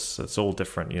analysis. It's all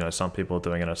different. Some people are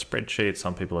doing it in a spreadsheet.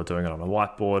 Some people are doing it on a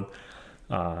whiteboard,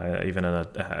 even in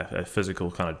a physical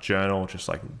kind of journal, just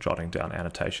like jotting down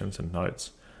annotations and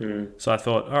notes. So I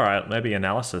thought, all right, maybe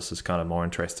analysis is kind of more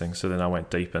interesting. So then I went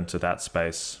deep into that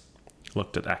space,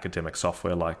 looked at academic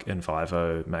software like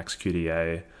Envivo,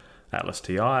 MaxQDA, Atlas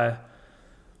TI,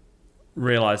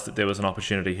 realized that there was an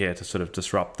opportunity here to sort of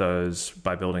disrupt those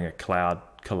by building a cloud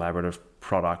collaborative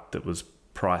product that was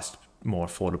priced more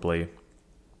affordably.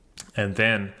 And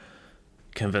then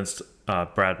convinced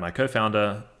Brad, my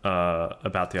co-founder,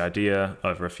 about the idea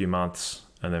over a few months,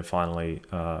 and then finally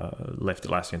left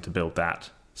Atlassian to build that.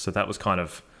 So that was kind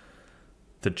of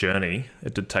the journey.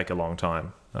 It did take a long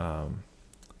time,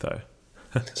 though.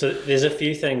 So there's a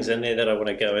few things in there that I want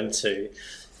to go into.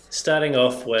 Starting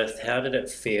off with, how did it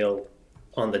feel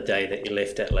on the day that you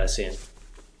left Atlassian?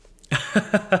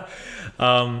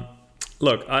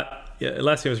 Look,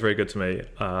 Atlassian was very good to me,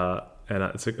 and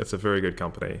it's a very good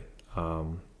company.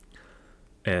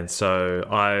 And so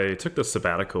I took the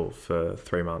sabbatical for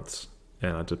 3 months,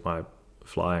 and I did my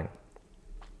flying.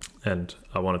 And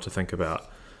I wanted to think about,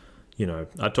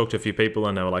 I talked to a few people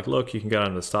and they were like, look, you can go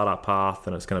down the startup path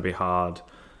and it's going to be hard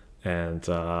and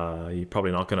you're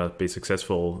probably not going to be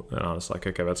successful. And I was like,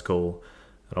 okay, that's cool.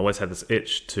 And I always had this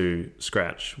itch to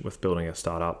scratch with building a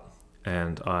startup.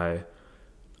 And I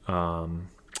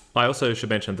also should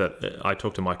mention that I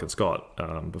talked to Mike and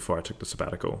Scott before I took the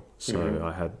sabbatical. So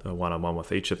I had a one-on-one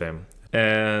with each of them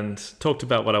and talked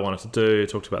about what I wanted to do,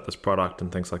 talked about this product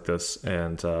and things like this.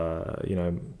 And,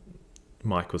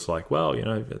 Mike was like, well,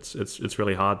 it's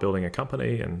really hard building a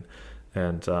company and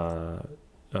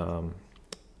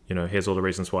here's all the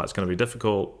reasons why it's going to be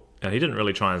difficult. And he didn't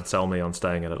really try and sell me on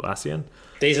staying at Atlassian.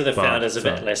 These are the founders of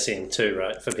Atlassian too,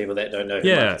 right? For people that don't know who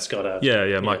Mike and Scott are.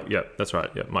 Yeah, Mike. Yeah, that's right.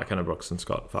 Yeah, Mike Cannon-Brookes and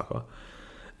Scott Farquhar.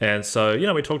 And so,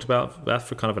 we talked about that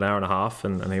for kind of an hour and a half.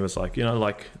 And he was like, at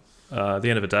the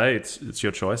end of the day, it's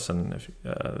your choice. And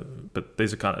but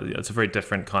these are it's a very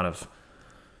different kind of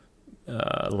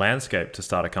landscape to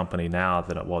start a company now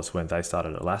than it was when they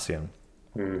started Atlassian.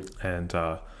 And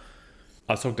I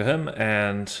was talking to him,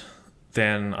 and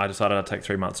then I decided I'd take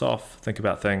 3 months off, think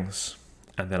about things,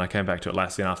 and then I came back to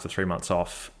Atlassian after 3 months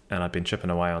off, and I'd been chipping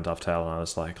away on Dovetail, and I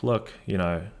was like, look,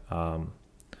 I'm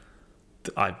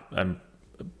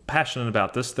passionate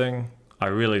about this thing. I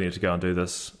really need to go and do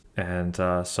this. And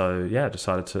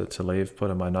decided to leave, put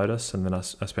in my notice, and then I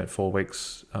spent 4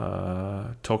 weeks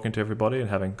talking to everybody and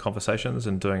having conversations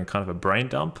and doing kind of a brain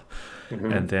dump,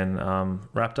 and then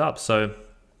wrapped up. So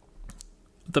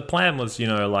the plan was,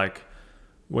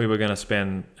 we were going to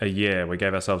spend a year. We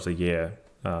gave ourselves a year.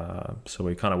 So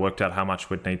we kind of worked out how much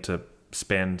we'd need to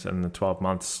spend in the 12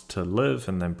 months to live,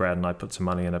 and then Brad and I put some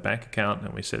money in a bank account,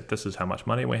 and we said, this is how much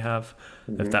money we have.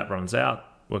 If that runs out,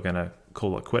 we're going to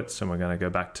call it quits and we're going to go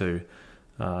back to,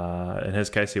 in his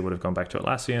case, he would have gone back to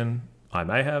Atlassian. I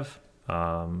may have.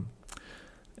 And,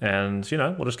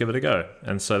 we'll just give it a go.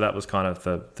 And so that was kind of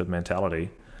the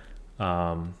mentality.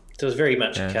 So it was very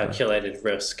much a calculated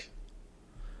risk.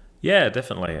 Yeah,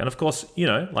 definitely. And of course,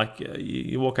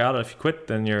 you walk out, and if you quit,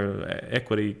 then your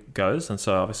equity goes. And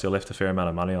so obviously I left a fair amount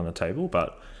of money on the table,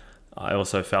 but I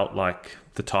also felt like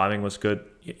the timing was good.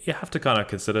 You have to kind of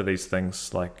consider these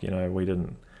things. Like,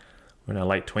 we're in our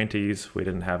late 20s. We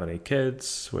didn't have any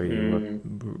kids. We were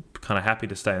kind of happy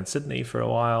to stay in Sydney for a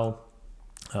while.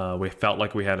 We felt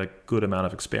like we had a good amount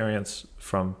of experience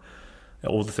from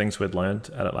all the things we'd learned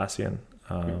at Atlassian.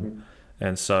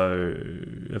 And so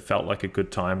it felt like a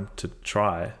good time to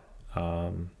try.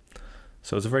 So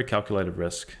it was a very calculated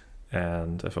risk.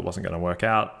 And if it wasn't going to work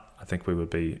out, I think we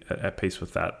would be at peace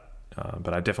with that.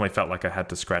 But I definitely felt like I had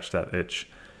to scratch that itch.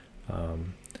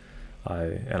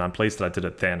 I'm pleased that I did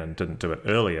it then and didn't do it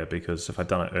earlier, because if I'd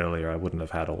done it earlier, I wouldn't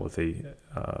have had all of the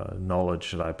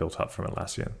knowledge that I built up from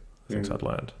Atlassian, things I'd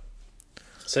learned.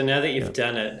 So now that you've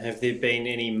done it, have there been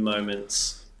any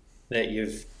moments that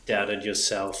you've doubted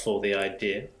yourself or the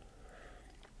idea?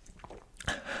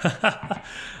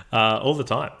 All the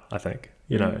time, I think.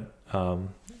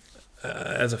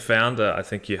 As a founder, I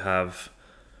think you have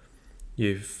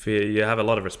a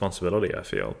lot of responsibility, I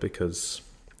feel, because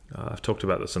I've talked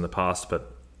about this in the past,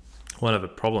 but one of the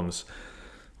problems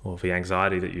or the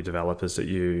anxiety that you develop is that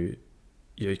you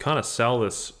kind of sell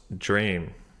this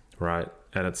dream, right?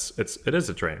 And it is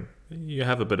a dream. You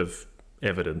have a bit of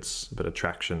evidence, a bit of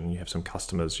traction, you have some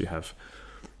customers, you have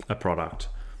a product,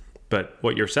 but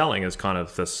what you're selling is kind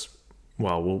of this,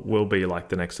 well, we'll be like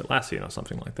the next Atlassian or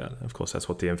something like that. Of course, that's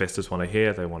what the investors want to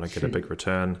hear. They want to get a big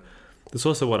return. it's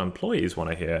also what employees want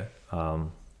to hear.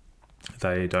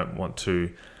 They don't want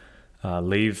to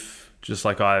leave, just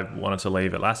like I wanted to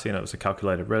leave Atlassian. It was a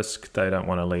calculated risk. They don't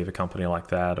want to leave a company like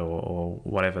that, or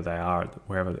whatever they are,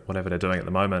 whatever they're doing at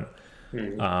the moment,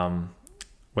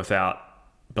 without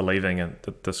believing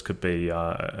that this could be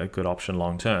a good option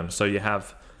long term. So you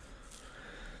have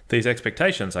these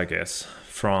expectations, I guess,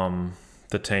 from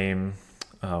the team,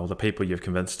 or the people you've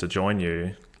convinced to join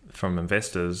you, from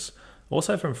investors,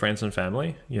 also from friends and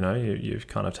family. You've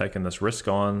kind of taken this risk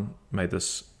on, made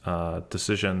this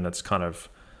decision that's kind of,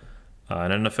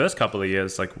 and in the first couple of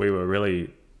years, like, we were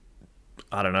really,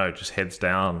 I don't know, just heads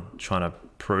down trying to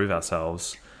prove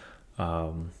ourselves.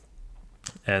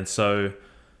 And so,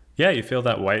 yeah, you feel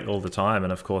that weight all the time.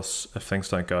 And of course, if things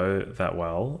don't go that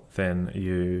well, then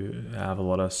you have a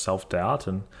lot of self-doubt.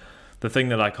 And the thing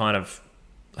that I kind of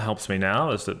helps me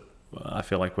now is that I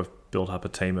feel like we've built up a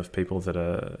team of people that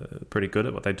are pretty good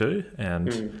at what they do,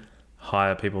 and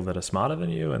hire people that are smarter than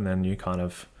you, and then you kind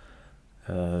of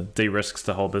de-risks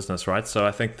the whole business, right? So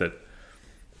I think that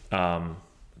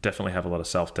definitely have a lot of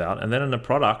self-doubt. And then in the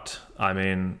product, I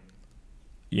mean,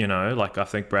 like, I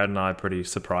think Brad and I are pretty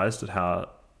surprised at how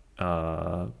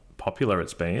popular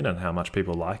it's been and how much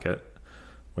people like it.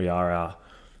 We are our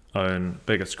own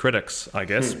biggest critics, I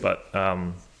guess, but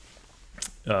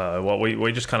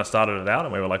we just kind of started it out,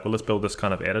 and we were like, well, let's build this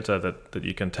kind of editor that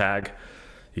you can tag.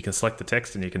 You can select the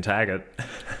text and you can tag it.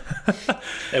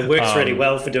 It works really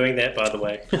well for doing that, by the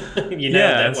way.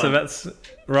 So that's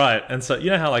right. And so,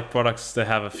 how like products, they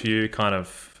have a few kind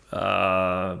of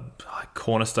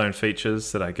cornerstone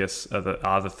features that I guess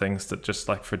are the things that, just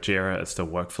like for Jira, it's the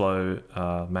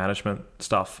workflow management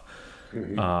stuff.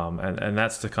 And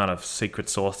that's the kind of secret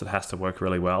sauce that has to work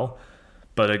really well.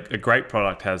 But a great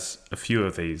product has a few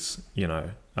of these,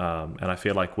 and I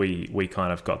feel like we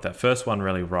kind of got that first one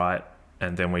really right,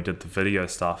 and then we did the video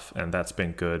stuff, and that's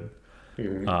been good.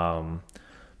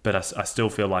 But I still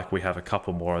feel like we have a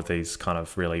couple more of these kind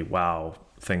of really wow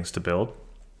things to build.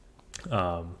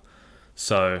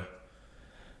 So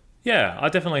yeah, I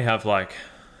definitely have like,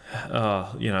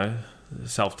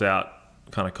 self-doubt,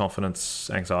 kind of confidence,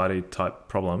 anxiety type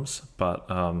problems, but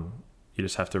you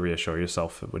just have to reassure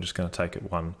yourself that we're just going to take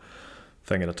it one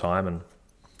thing at a time and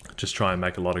just try and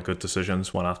make a lot of good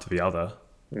decisions one after the other.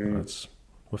 That's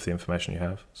with the information you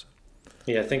have. So.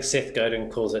 Yeah, I think Seth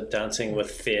Godin calls it dancing with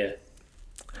fear.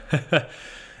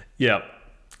 Yeah,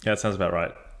 that sounds about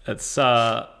right. It's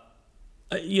and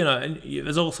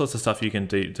there's all sorts of stuff you can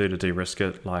do to de-risk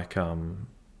it. Like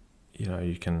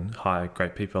you can hire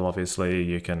great people. Obviously,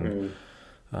 you can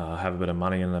have a bit of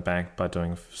money in the bank by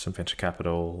doing some venture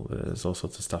capital. There's all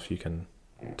sorts of stuff you can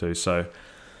do. So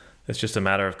it's just a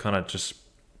matter of kind of just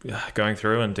going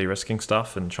through and de-risking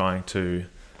stuff and trying to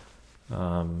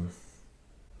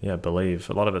believe.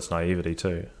 A lot of it's naivety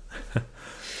too.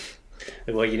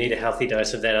 Well, you need a healthy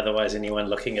dose of that, otherwise anyone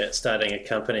looking at starting a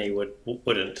company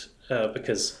wouldn't,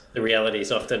 because the reality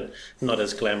is often not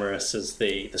as glamorous as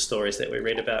the stories that we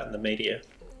read about in the media.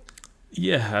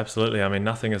 Yeah, absolutely. I mean,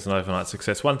 nothing is an overnight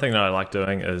success. One thing that I like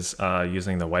doing is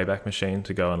using the Wayback Machine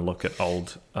to go and look at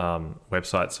old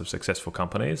websites of successful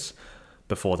companies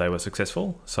before they were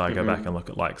successful. So I go back and look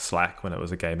at like Slack when it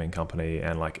was a gaming company,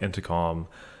 and like Intercom,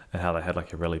 and how they had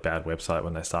like a really bad website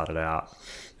when they started out.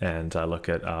 And I look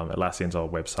at Atlassian's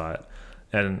old website.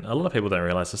 And a lot of people don't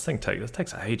realize this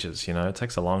takes ages, It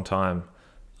takes a long time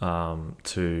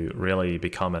to really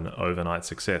become an overnight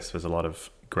success. There's a lot of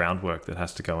groundwork that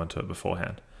has to go into it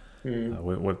beforehand.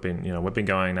 We've been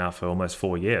going now for almost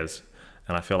 4 years,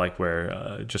 and I feel like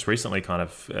we're just recently kind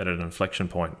of at an inflection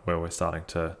point where we're starting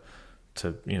to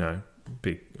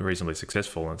be reasonably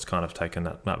successful, and it's kind of taken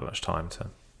that much time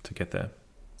to get there.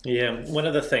 Yeah, one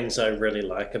of the things I really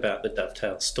like about the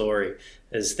Dovetail story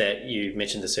is that you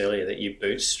mentioned this earlier, that you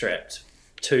bootstrapped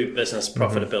to business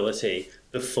profitability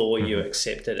before you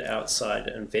accepted outside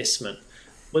investment.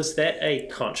 Was that a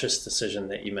conscious decision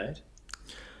that you made?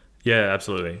 Yeah,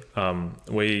 absolutely.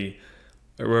 We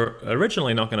were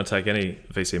originally not going to take any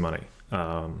VC money.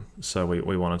 So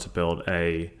we wanted to build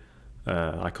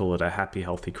I call it a happy,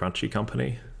 healthy, crunchy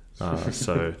company.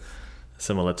 So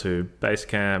similar to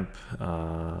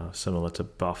Basecamp, similar to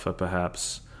Buffer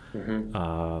perhaps,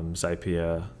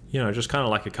 Zapier, just kind of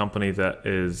like a company that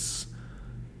is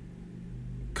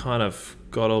kind of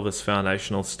got all this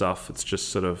foundational stuff. It's just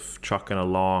sort of trucking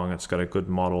along. It's got a good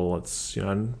model. It's,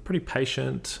 pretty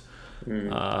patient.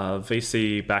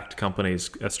 VC-backed companies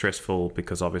are stressful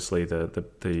because obviously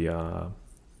the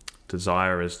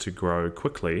desire is to grow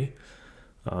quickly,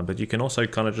 but you can also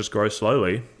kind of just grow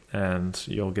slowly, and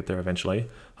you'll get there eventually,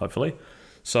 hopefully.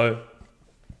 So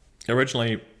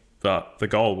originally But the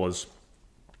goal was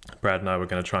Brad and I were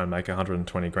going to try and make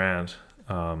 120 grand,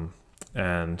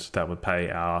 and that would pay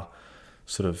our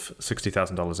sort of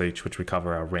 $60,000 each, which would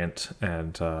cover our rent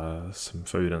and some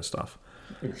food and stuff.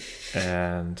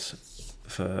 And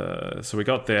so we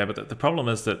got there, but the problem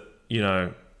is that, you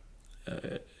know,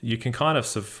 you can kind of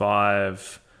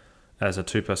survive as a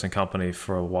two-person company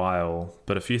for a while,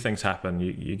 but a few things happen.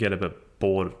 You get a bit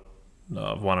bored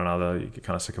of one another. You get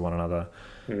kind of sick of one another.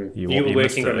 You were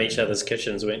working from each other's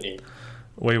kitchens, weren't you?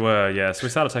 We were, yeah. So we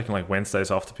started taking like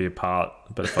Wednesdays off to be apart,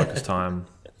 a bit of focus time.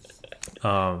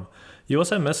 You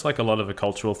also miss like a lot of the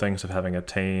cultural things of having a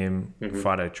team,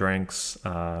 Friday drinks,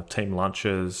 team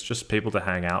lunches, just people to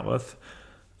hang out with.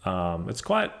 It's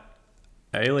quite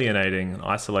alienating and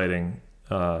isolating.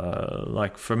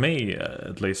 Like for me,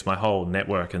 at least, my whole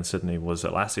network in Sydney was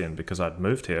Atlassian because I'd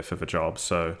moved here for the job.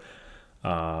 So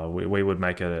we would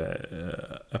make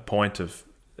a point of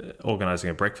organising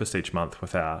a breakfast each month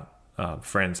with our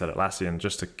friends at Atlassian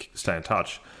just to stay in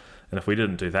touch. And if we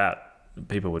didn't do that,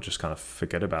 people would just kind of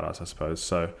forget about us, I suppose.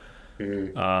 So,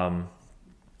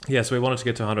 yeah, so we wanted to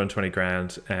get to 120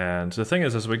 grand. And the thing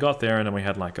is we got there and then we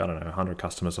had like, I don't know, 100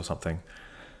 customers or something.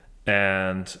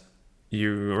 And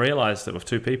you realize that with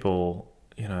two people,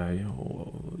 you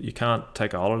know, you can't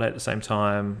take a holiday at the same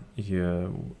time.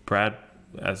 Brad,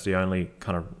 as the only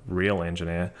kind of real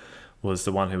engineer, was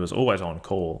the one who was always on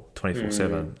call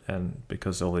 24/7. And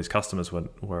because all these customers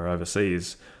were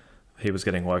overseas, he was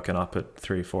getting woken up at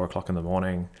 3-4 o'clock in the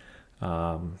morning.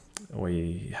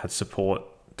 We had support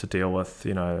to deal with,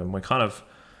 you know, and we kind of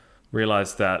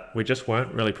realized that we just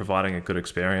weren't really providing a good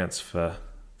experience for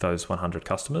those 100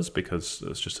 customers because it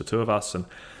was just the two of us. And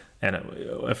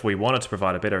if we wanted to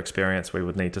provide a better experience, we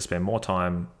would need to spend more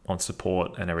time on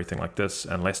support and everything like this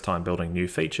and less time building new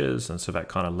features. And so that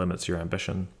kind of limits your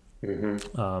ambition.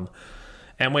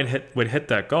 And we'd hit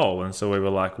that goal, and so we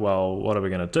were like, well, what are we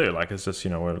going to do? Like, it's just,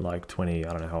 you know, we're like 20, I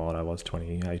don't know how old I was,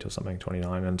 28 or something,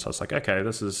 29, and so it's like, okay,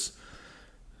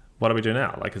 what do we do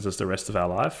now? Like, is this the rest of our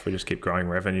life? We just keep growing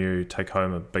revenue, take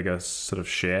home a bigger sort of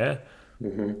share.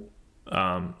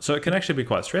 So it can actually be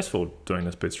quite stressful doing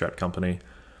this bootstrap company.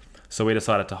 So we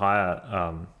decided to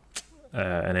hire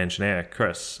an engineer,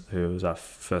 Chris, who was our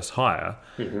first hire,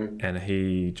 and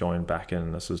he joined back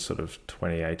in, this was sort of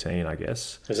 2018, I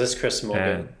guess. Is this Chris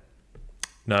Morgan?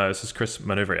 No, this is Chris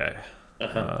Manuvrier.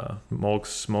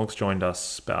 Morgs joined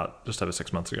us about just over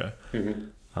 6 months ago.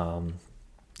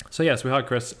 So yes, we hired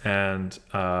Chris, and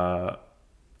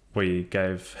we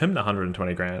gave him the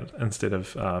 120 grand instead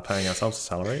of paying ourselves a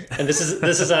salary. And this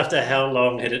is after how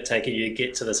long had it taken you to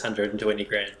get to this 120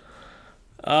 grand?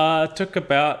 It took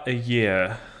about a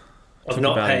year. Of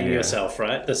not paying yourself,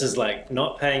 right? This is like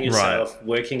not paying yourself, right.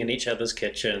 Working in each other's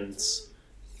kitchens,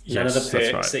 none of the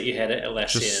perks that you had at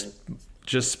Atlassian.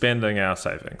 Just spending our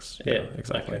savings. Yeah,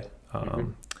 exactly. Okay.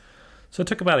 So it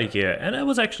took about a year, and it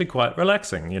was actually quite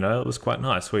relaxing, you know, it was quite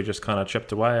nice. We just kind of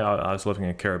chipped away. I was living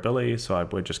in Kirribilli, so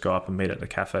we'd just go up and meet at the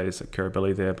cafes at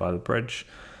Kirribilli there by the bridge.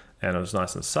 And it was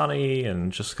nice and sunny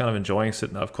and just kind of enjoying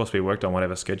sitting. Of course, we worked on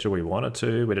whatever schedule we wanted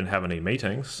to. We didn't have any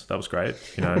meetings. That was great.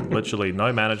 You know, literally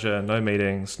no manager, no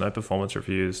meetings, no performance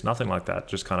reviews, nothing like that.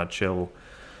 Just kind of chill.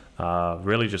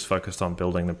 Really just focused on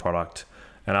building the product.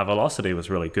 And our velocity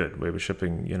was really good. We were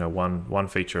shipping, you know, one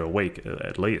feature a week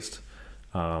at least.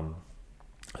 So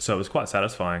it was quite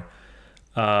satisfying.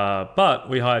 But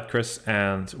we hired Chris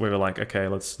and we were like, okay,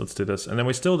 let's do this. And then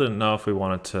we still didn't know if we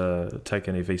wanted to take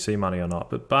any VC money or not.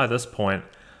 But by this point,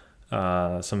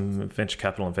 some venture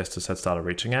capital investors had started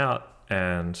reaching out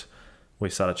and we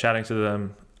started chatting to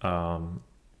them.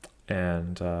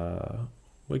 And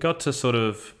we got to sort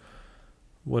of,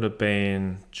 would have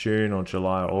been June or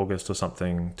July or August or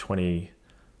something,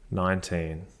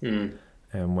 2019.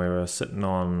 And we were sitting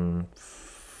on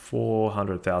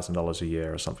 $400,000 a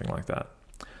year or something like that.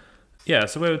 Yeah,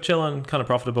 so we were chilling, kind of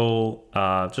profitable,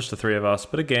 just the three of us.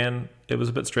 But again, it was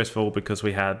a bit stressful because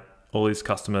we had all these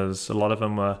customers. A lot of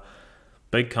them were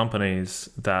big companies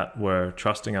that were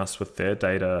trusting us with their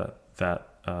data that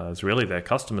is really their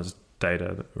customers'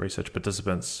 data, research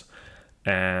participants.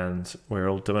 And we were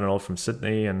all doing it all from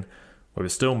Sydney, and we were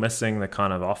still missing the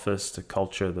kind of office, the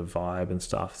culture, the vibe and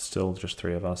stuff. Still just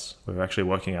three of us. We were actually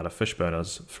working out of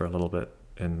Fishburners for a little bit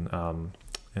in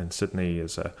Sydney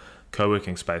as a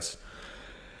co-working space.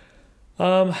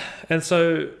 And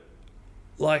so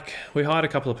like we hired a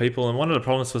couple of people, and one of the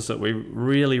problems was that we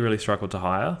really, really struggled to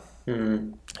hire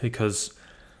because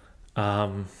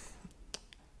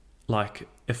like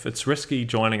if it's risky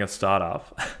joining a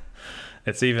startup,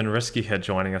 it's even riskier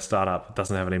joining a startup that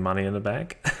doesn't have any money in the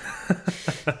bank.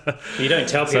 You don't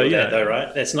tell people that though,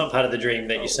 right? That's not part of the dream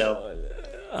that you sell.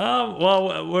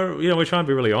 Well, we're trying to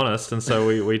be really honest, and so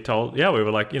we told, we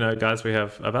were like, guys, we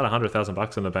have about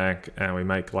 $100,000 in the bank, and we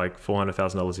make like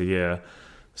 $400,000 a year.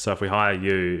 So if we hire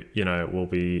you, we'll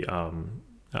be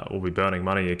burning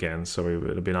money again. So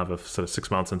it'll be another sort of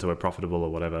 6 months until we're profitable or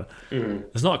whatever. Mm.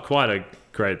 It's not quite a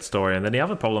great story. And then the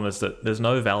other problem is that there's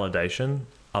no validation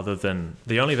other than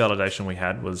the only validation we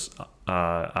had was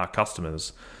our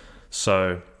customers.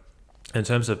 So in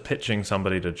terms of pitching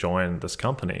somebody to join this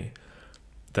company,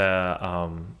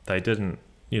 they didn't,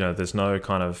 there's no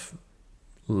kind of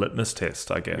litmus test,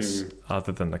 I guess,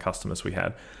 other than the customers we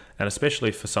had. And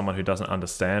especially for someone who doesn't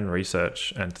understand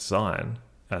research and design,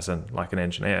 as in like an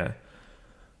engineer,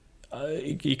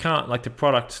 you can't, like, the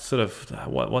product sort of,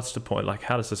 what's the point? Like,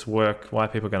 how does this work? Why are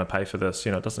people going to pay for this?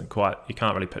 It doesn't quite, you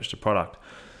can't really pitch the product.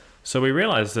 So we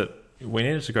realized that we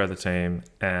needed to grow the team,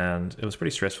 and it was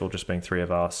pretty stressful just being three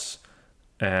of us,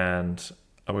 and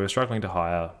we were struggling to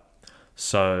hire.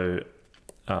 So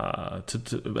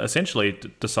to essentially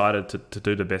decided to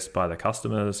do the best by the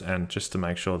customers, and just to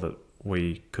make sure that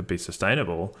we could be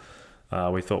sustainable,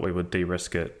 we thought we would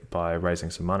de-risk it by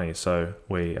raising some money. So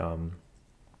we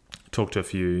talked to a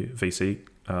few VC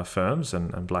firms,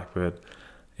 and Blackbird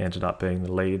ended up being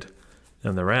the lead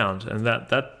in the round. And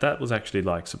that was actually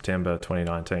like September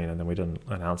 2019, and then we didn't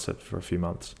announce it for a few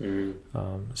months. So and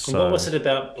what was it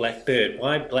about Blackbird?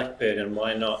 Why Blackbird, and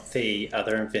why not the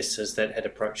other investors that had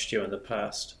approached you in the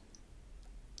past?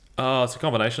 It's a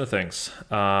combination of things.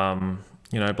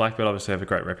 Blackbird obviously have a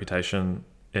great reputation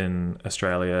in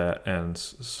Australia and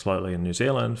slightly in New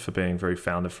Zealand for being very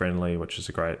founder friendly, which is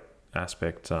a great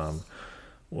aspect.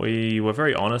 We were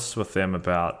very honest with them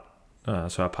about,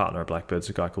 so our partner at Blackbird's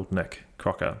a guy called Nick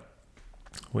Crocker.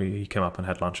 He came up and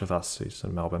had lunch with us. He's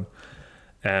in Melbourne.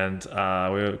 And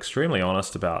we were extremely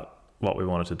honest about what we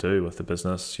wanted to do with the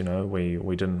business.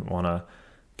 We didn't want to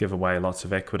give away lots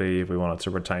of equity. We wanted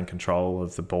to retain control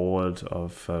of the board,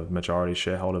 of a majority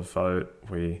shareholder vote.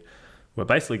 We're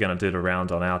basically going to do the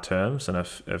round on our terms, and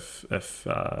if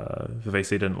the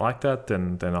VC didn't like that,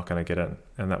 then they're not going to get in,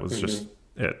 and that was just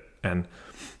it. And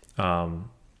a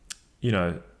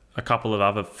couple of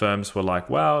other firms were like,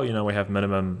 well, we have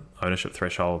minimum ownership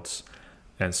thresholds,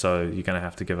 and so you're going to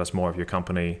have to give us more of your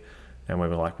company. And we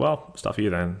were like, well, stuff you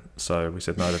then. So we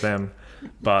said no to them.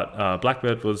 But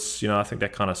Blackbird was, I think they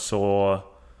kind of saw,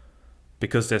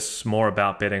 because there's more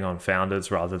about betting on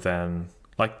founders rather than,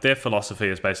 like, their philosophy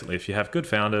is basically, if you have good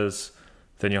founders,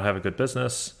 then you'll have a good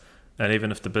business. And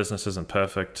even if the business isn't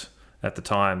perfect at the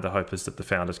time, the hope is that the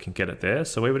founders can get it there.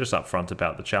 So we were just upfront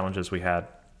about the challenges we had,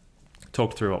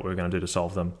 talked through what we were going to do to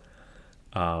solve them.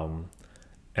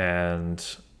 And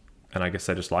I guess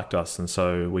they just liked us. And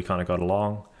so we kind of got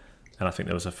along. And I think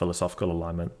there was a philosophical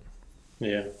alignment.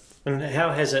 Yeah. And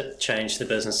how has it changed the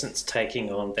business since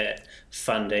taking on that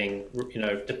funding,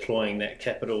 deploying that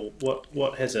capital?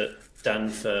 What has it done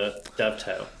for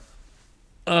Dovetail?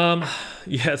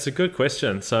 It's a good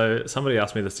question. So somebody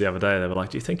asked me this the other day. They were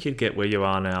like, do you think you'd get where you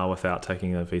are now without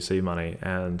taking the VC money?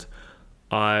 And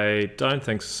I don't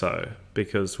think so,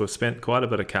 because we've spent quite a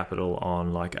bit of capital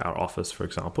on, like, our office, for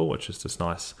example, which is this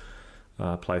nice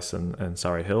place in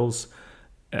Surrey Hills.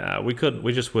 We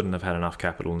just wouldn't have had enough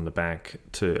capital in the bank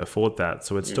to afford that.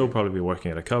 So we'd still probably be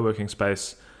working at a co-working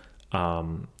space.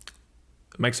 It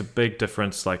makes a big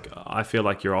difference. Like, I feel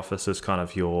like your office is kind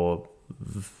of your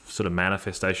sort of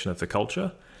manifestation of the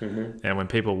culture. And when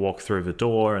people walk through the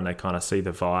door and they kind of see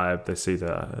the vibe, they see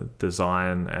the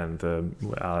design, and the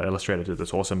illustrator did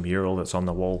this awesome mural that's on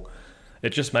the wall, it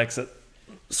just makes it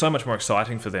so much more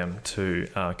exciting for them to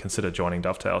consider joining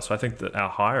Dovetail. So I think that our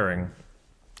hiring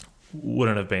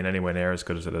wouldn't have been anywhere near as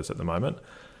good as it is at the moment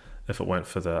if it weren't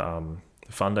for the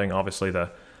funding, obviously the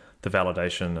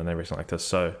validation and everything like this.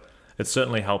 So it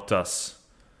certainly helped us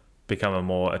become a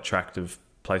more attractive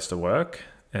place to work.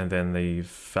 And then the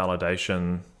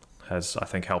validation has, I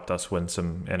think, helped us win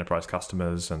some enterprise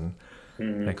customers and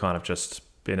kind of just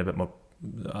being a bit more,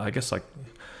 I guess, like,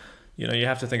 you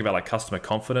have to think about, like, customer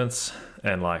confidence,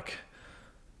 and like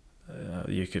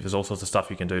there's all sorts of stuff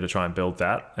you can do to try and build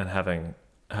that, and having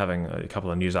a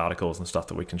couple of news articles and stuff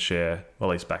that we can share,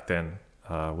 well, at least back then,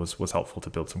 was helpful to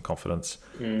build some confidence.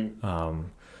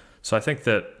 So I think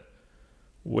that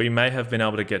we may have been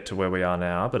able to get to where we are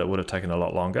now, but it would have taken a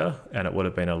lot longer, and it would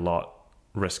have been a lot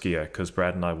riskier, because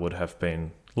Brad and I would have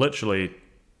been literally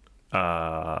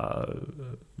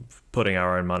putting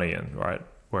our own money in, right?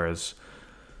 Whereas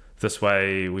this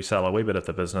way, we sell a wee bit of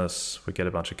the business, we get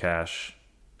a bunch of cash,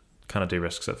 kind of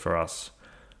de-risks it for us,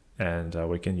 and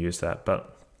we can use that.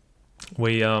 But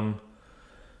we, and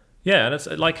it's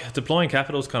like deploying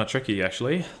capital is kind of tricky,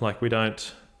 actually. Like, we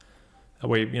don't,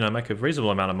 we make a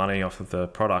reasonable amount of money off of the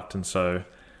product, and so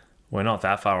we're not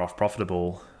that far off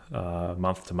profitable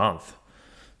month to month.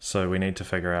 So we need to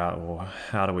figure out, well,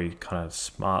 how do we kind of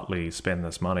smartly spend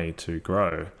this money to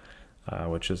grow,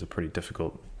 which is a pretty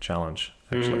difficult challenge,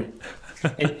 actually.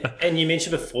 And you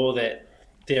mentioned before that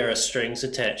there are strings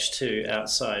attached to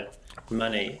outside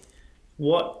money.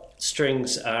 What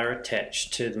strings are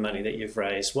attached to the money that you've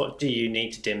raised? What do you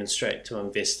need to demonstrate to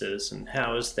investors, and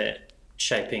how is that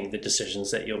shaping the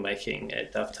decisions that you're making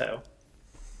at Dovetail?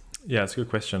 Yeah, it's a good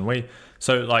question.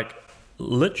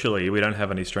 Literally, we don't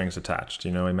have any strings attached.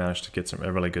 We managed to get some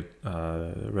really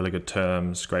good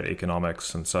terms, great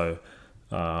economics, and so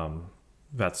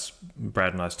that's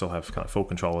Brad and I still have kind of full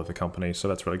control of the company, so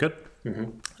that's really good.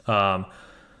 Mm-hmm.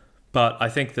 But I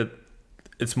think that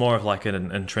it's more of like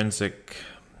an intrinsic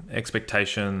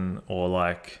expectation, or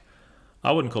like,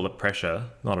 I wouldn't call it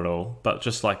pressure, not at all, but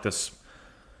just like this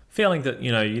feeling that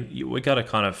we got to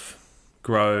kind of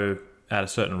grow at a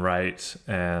certain rate,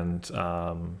 and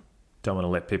don't want to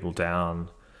let people down,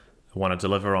 want to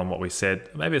deliver on what we said.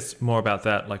 Maybe it's more about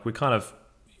that. Like, we kind of,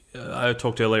 I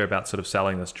talked earlier about sort of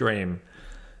selling this dream,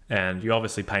 and you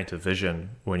obviously paint a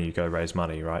vision when you go raise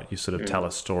money, right? You sort of tell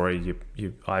a story.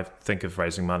 I think of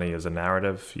raising money as a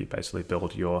narrative. You basically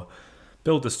build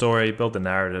the story, build the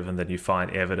narrative, and then you find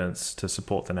evidence to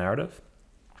support the narrative.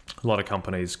 A lot of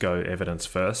companies go evidence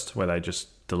first, where they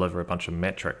just deliver a bunch of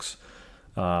metrics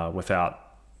without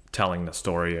telling the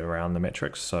story around the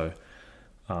metrics. So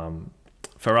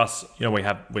for us,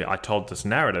 I told this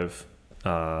narrative,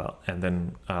 and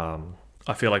then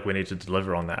I feel like we need to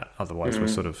deliver on that. Otherwise, we're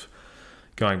sort of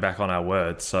going back on our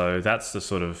word. So that's the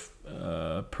sort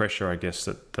of pressure, I guess,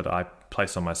 that I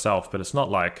place on myself. But it's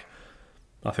not like,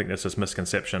 I think there's this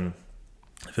misconception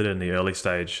that in the early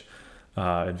stage,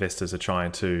 investors are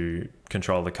trying to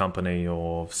control the company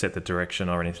or set the direction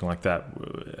or anything like that.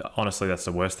 Honestly, that's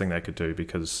the worst thing they could do,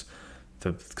 because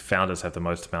the founders have the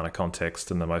most amount of context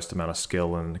and the most amount of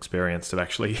skill and experience to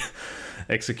actually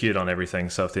execute on everything.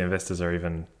 So if the investors are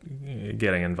even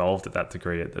getting involved at that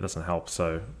degree, it doesn't help.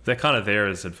 So they're kind of there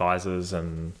as advisors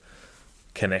and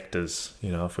connectors.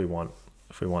 If we want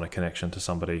a connection to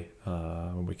somebody,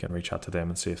 we can reach out to them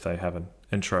and see if they have an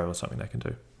intro or something they can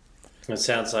do. It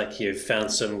sounds like you've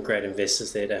found some great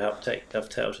investors there to help take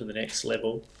Dovetail to the next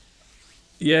level.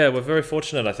 Yeah, we're very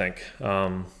fortunate, I think.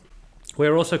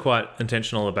 We're also quite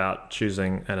intentional about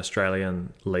choosing an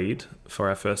Australian lead for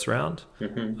our first round.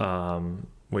 Mm-hmm.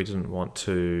 We didn't want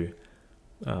to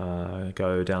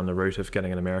go down the route of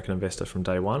getting an American investor from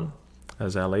day one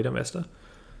as our lead investor.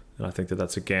 And I think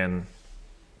that's, again,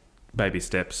 baby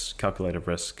steps, calculated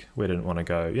risk. We didn't want to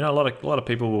go. A lot of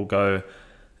people will go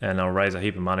and they'll raise a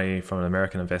heap of money from an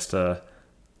American investor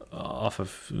off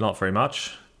of not very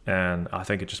much. And I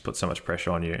think it just puts so much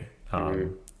pressure on you.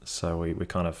 So we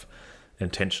kind of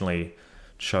intentionally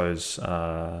chose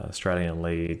Australian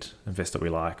lead investor we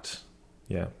liked.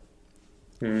 Yeah.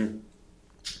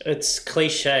 It's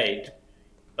cliched,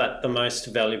 but the most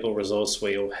valuable resource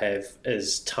we all have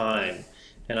is time.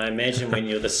 And I imagine when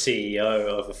you're the CEO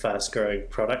of a fast-growing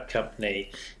product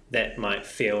company, that might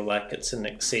feel like it's an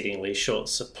exceedingly short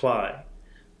supply.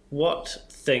 What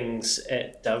things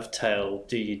at Dovetail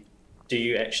do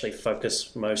you actually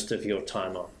focus most of your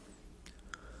time on?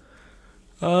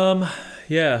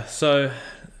 So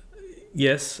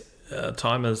yes,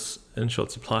 time is in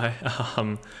short supply.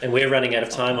 And we're running out of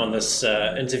time on this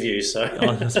interview, so.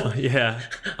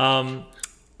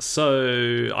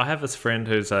 So I have this friend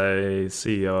who's a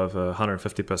CEO of a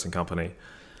 150-person company,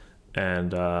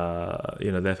 and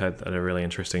they've had a really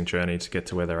interesting journey to get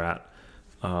to where they're at.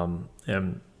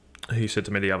 And he said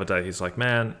to me the other day, he's like,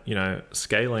 man,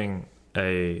 scaling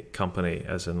a company,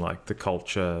 as in like the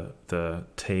culture, the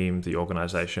team, the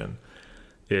organization,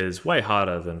 is way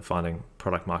harder than finding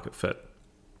product market fit,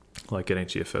 like getting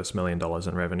to your first $1 million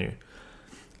in revenue.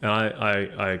 And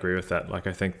I agree with that. Like,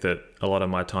 I think that a lot of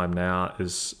my time now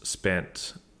is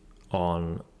spent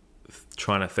on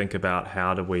trying to think about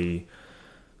how do we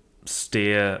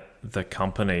steer the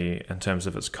company in terms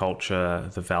of its culture,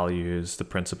 the values, the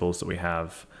principles that we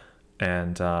have,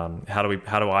 and how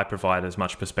do I provide as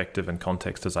much perspective and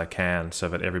context as I can so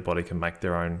that everybody can make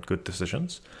their own good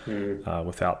decisions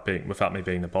without me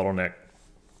being the bottleneck.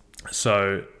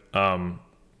 So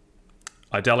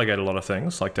I delegate a lot of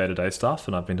things like day-to-day stuff,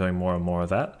 and I've been doing more and more of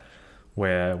that,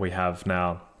 where we have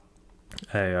now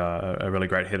a really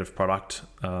great head of product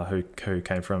who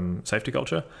came from Safety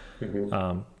Culture,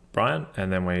 Brian,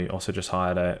 and then we also just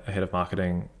hired a head of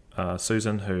marketing,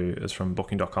 Susan, who is from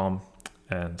Booking.com,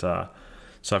 and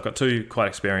so I've got two quite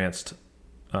experienced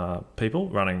people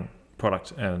running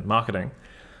product and marketing,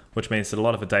 which means that a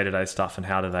lot of the day-to-day stuff and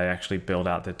how do they actually build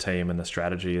out their team and the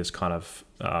strategy is kind of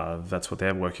that's what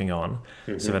they're working on.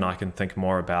 So then I can think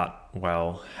more about,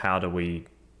 well, how do we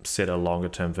set a longer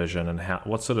term vision, and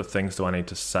what sort of things do I need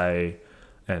to say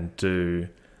and do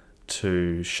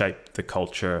to shape the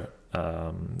culture,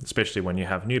 especially when you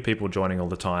have new people joining all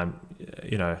the time,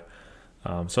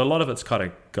 so a lot of it's kind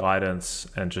of guidance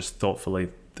and just thoughtfully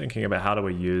thinking about how do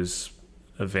we use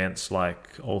events like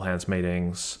all hands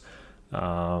meetings,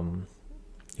 my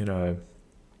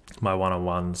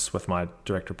one-on-ones with my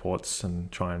direct reports,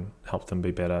 and try and help them be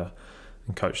better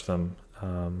and coach them.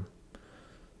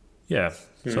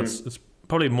 So it's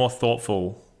probably more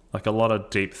thoughtful, like a lot of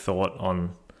deep thought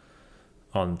on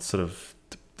sort of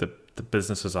the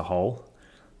business as a whole,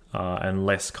 and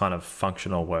less kind of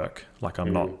functional work. Like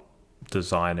I'm not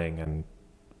designing and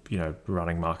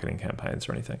running marketing campaigns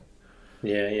or anything.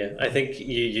 Yeah. I think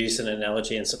you used an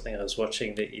analogy in something I was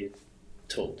watching that you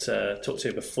talked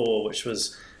to before, which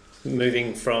was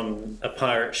moving from a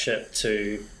pirate ship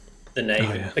to the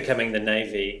Navy, becoming the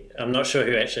Navy. I'm not sure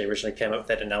who actually originally came up with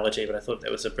that analogy, but I thought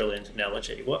that was a brilliant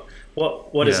analogy. What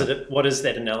is it? What is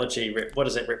that analogy? What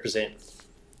does that represent?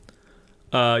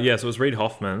 So it was Reid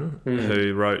Hoffman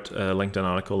who wrote a LinkedIn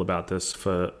article about this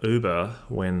for Uber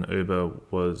when Uber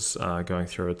was going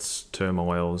through its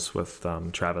turmoils with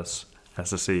Travis as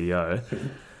the CEO,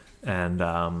 and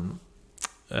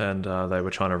they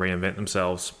were trying to reinvent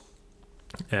themselves.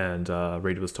 And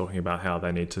Reid was talking about how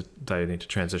they need to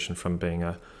transition from being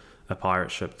a pirate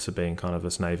ship to being kind of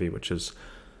this Navy, which is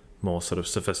more sort of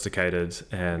sophisticated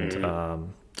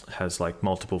and has like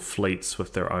multiple fleets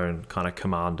with their own kind of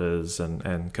commanders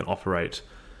and can operate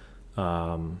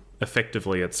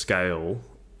effectively at scale,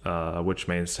 which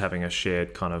means having a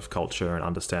shared kind of culture and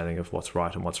understanding of what's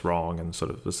right and what's wrong and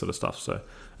sort of this sort of stuff. So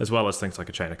as well as things like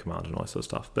a chain of command and all that sort of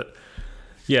stuff. But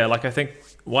yeah, like I think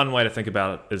one way to think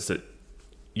about it is that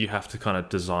you have to kind of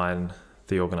design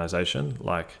the organization.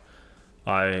 Like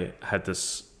I had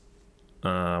this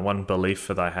one belief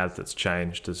that I had that's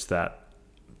changed is that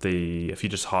if you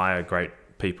just hire great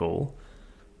people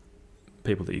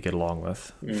that you get along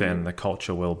with, then the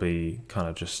culture will be kind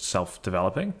of just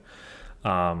self-developing,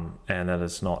 and that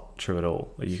is not true at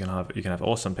all. You can have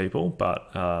awesome people, but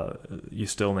you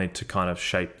still need to kind of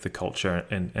shape the culture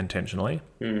intentionally.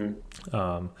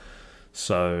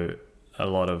 So a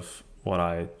lot of what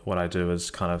I do is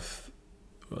kind of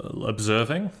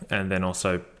observing and then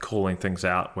also calling things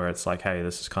out where it's like, hey,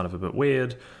 this is kind of a bit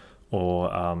weird,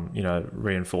 or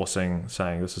reinforcing,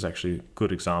 saying this is actually a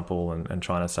good example, and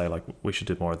trying to say like we should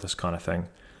do more of this kind of thing.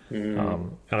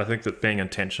 And I think that being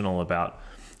intentional about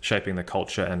shaping the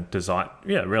culture and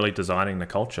really designing the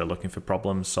culture, looking for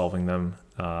problems, solving them,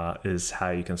 is how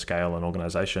you can scale an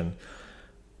organization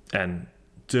and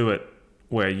do it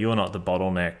where you're not the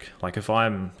bottleneck. Like if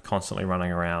I'm constantly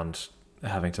running around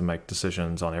having to make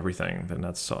decisions on everything, then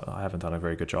I haven't done a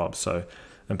very good job. So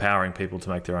empowering people to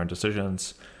make their own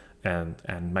decisions and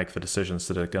make the decisions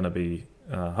that are going to be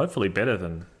hopefully better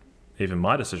than even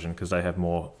my decision, because they have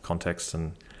more context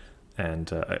and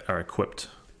are equipped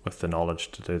with the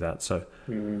knowledge to do that. So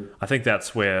I think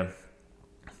that's where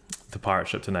the pirate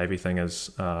ship to Navy thing is,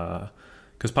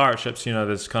 because pirate ships,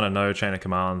 there's kind of no chain of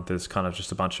command. There's kind of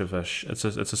just a bunch of it's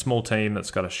a small team that's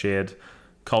got a shared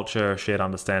culture, shared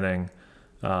understanding.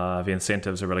 The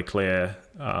incentives are really clear,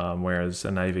 whereas a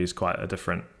Navy is quite a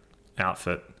different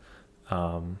outfit.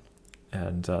 So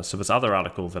this other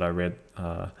article that I read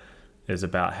is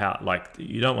about how, like,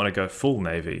 you don't want to go full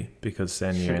Navy, because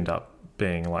then you end up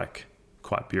being like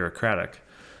quite bureaucratic.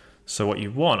 So what you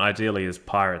want ideally is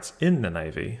pirates in the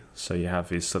Navy. So you have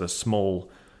these sort of small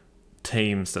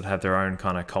teams that have their own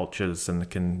kind of cultures and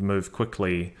can move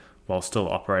quickly while still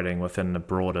operating within the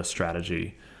broader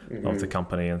strategy of the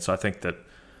company. And so I think that,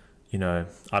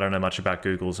 I don't know much about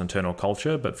Google's internal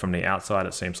culture, but from the outside,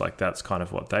 it seems like that's kind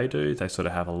of what they do. They sort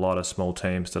of have a lot of small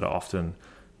teams that are often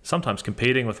sometimes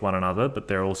competing with one another, but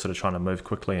they're all sort of trying to move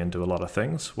quickly and do a lot of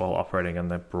things while operating in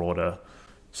the broader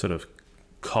sort of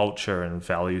culture and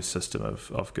value system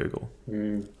of Google.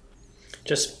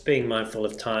 Just being mindful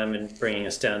of time and bringing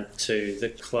us down to the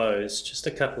close, just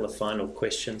a couple of final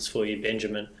questions for you,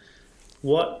 Benjamin.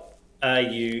 What are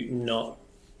you not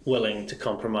willing to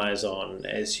compromise on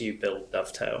as you build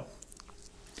Dovetail?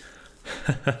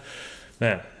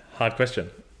 Man, hard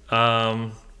question.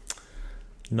 Not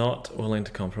willing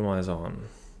to compromise on.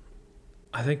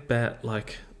 I think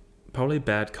probably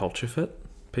bad culture fit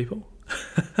people.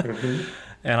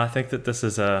 And I think that this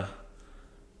is I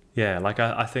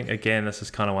think, again, this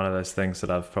is kind of one of those things that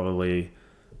I've probably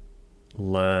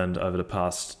learned over the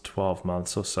past 12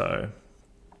 months or so.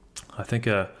 I think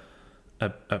a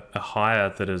a hire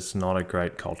that is not a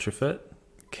great culture fit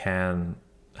can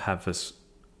have this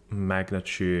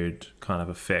magnitude kind of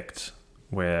effect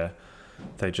where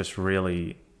they just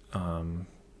really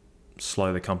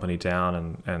slow the company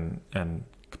down and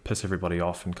piss everybody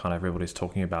off, and kind of everybody's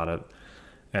talking about it.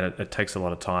 And it takes a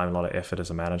lot of time, a lot of effort as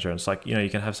a manager. And it's like, you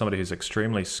can have somebody who's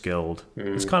extremely skilled.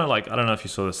 It's kind of like, I don't know if you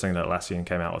saw this thing that Atlassian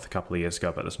came out with a couple of years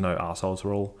ago, but there's no arseholes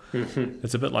rule.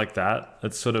 It's a bit like that.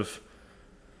 It's sort of,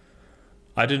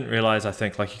 I didn't realize, I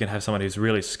think, like you can have somebody who's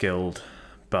really skilled,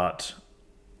 but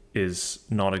is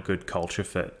not a good culture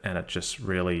fit. And it just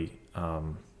really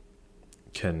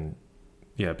can,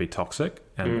 be toxic.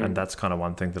 And that's kind of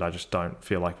one thing that I just don't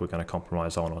feel like we're going to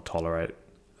compromise on or tolerate.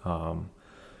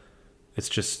 It's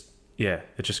just, it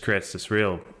just creates this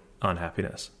real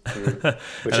unhappiness. And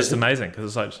it's amazing because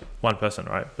it's like one person,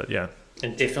 right? But yeah.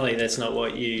 And definitely that's not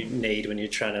what you need when you're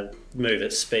trying to move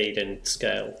at speed and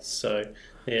scale. So,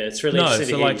 it's really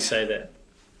interesting to hear you say that.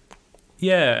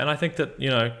 Yeah, and I think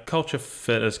that, culture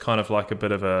fit is kind of like a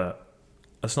bit of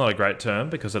it's not a great term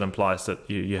because it implies that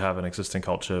you have an existing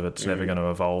culture that's never going to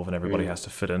evolve and everybody has to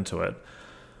fit into it,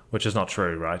 which is not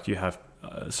true, right? You have...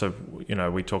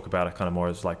 we talk about it kind of more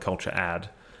as like culture add.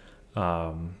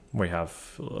 We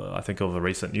have, I think all the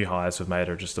recent new hires we've made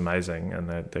are just amazing, and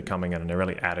they're coming in and they're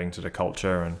really adding to the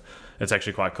culture, and it's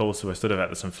actually quite cool. So we're sort of at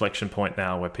this inflection point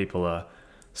now where people are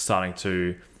starting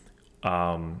to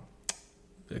kind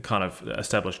of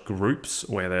establish groups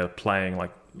where they're playing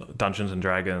like Dungeons and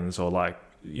Dragons or like,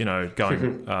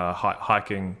 going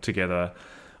hiking together.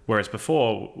 Whereas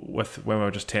before, when we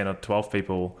were just 10 or 12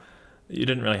 people, you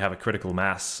didn't really have a critical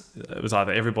mass. It was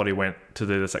either everybody went to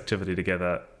do this activity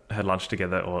together, had lunch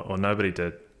together, or nobody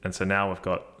did. And so now we've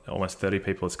got almost 30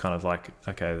 people. It's kind of like,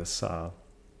 okay, this,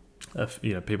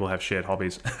 people have shared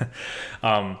hobbies.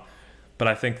 But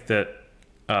I think that,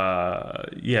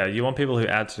 you want people who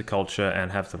add to the culture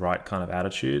and have the right kind of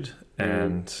attitude.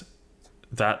 And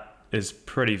that is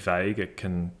pretty vague. It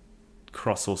can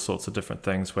cross all sorts of different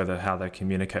things, whether how they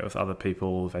communicate with other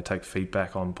people, if they take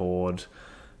feedback on board,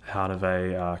 how do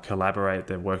they collaborate,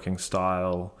 their working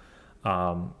style,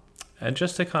 and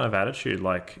just a kind of attitude.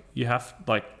 Like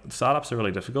startups are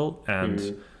really difficult,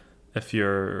 and if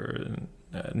you're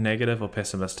negative or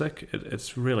pessimistic,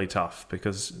 it's really tough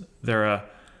because there are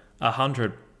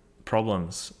 100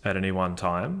 problems at any one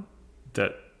time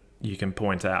that you can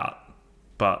point out,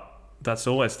 but that's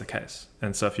always the case.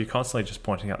 And so if you're constantly just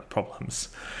pointing out the problems,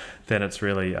 then it's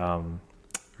really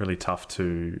really tough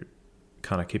to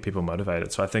kind of keep people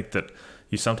motivated. So I think that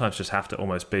you sometimes just have to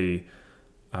almost be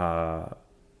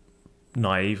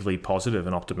naively positive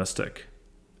and optimistic,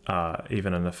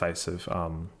 even in the face of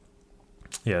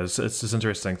it's this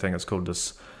interesting thing. It's called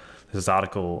this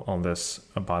article on this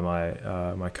by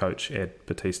my coach Ed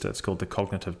Batista. It's called The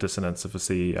Cognitive Dissonance of a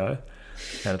CEO,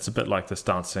 and it's a bit like this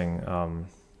dancing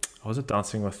was it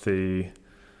Dancing with the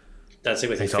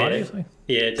Fear?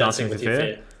 Yeah, Dancing with your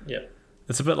Fear. Yeah.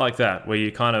 It's a bit like that, where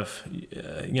you kind of,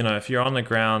 if you're on the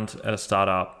ground at a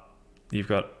startup, you've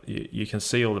got you can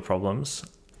see all the problems,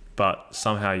 but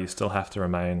somehow you still have to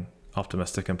remain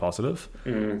optimistic and positive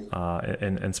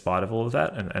in spite of all of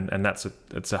that, and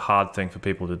it's a hard thing for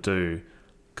people to do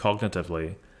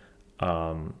cognitively,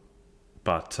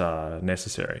 but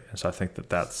necessary. And so I think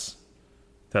that's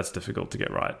difficult to get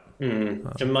right.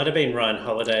 It might have been Ryan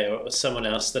Holiday or it was someone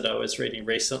else that I was reading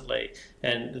recently,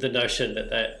 and the notion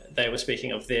that they were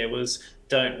speaking of there was,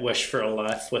 don't wish for a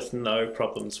life with no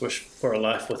problems, wish for a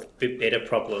life with better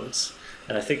problems.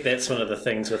 And I think that's one of the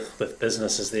things with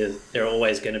business is there are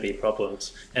always going to be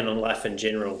problems, and in life in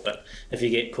general. But if you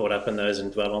get caught up in those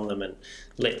and dwell on them and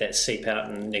let that seep out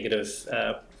in negative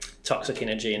toxic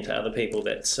energy into other people,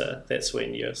 that's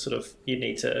when you're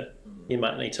you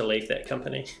might need to leave that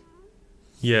company.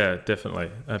 Yeah, definitely.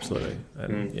 Absolutely.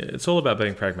 And it's all about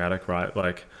being pragmatic, right?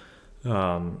 Like,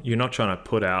 you're not trying to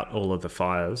put out all of the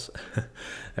fires.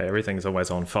 Everything's always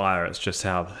on fire. It's just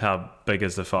how big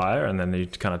is the fire, and then you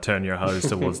kind of turn your hose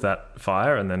towards that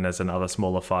fire, and then there's another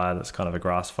smaller fire that's kind of a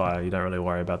grass fire. You don't really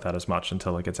worry about that as much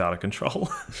until it gets out of control.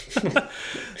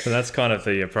 So that's kind of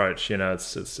the approach.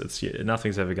 It's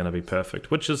nothing's ever going to be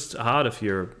perfect, which is hard if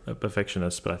you're a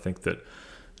perfectionist. But I think that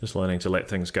just learning to let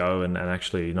things go and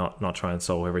actually not try and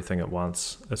solve everything at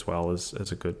once as well is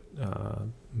a good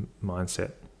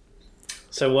mindset.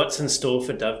 So what's in store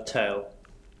for Dovetail?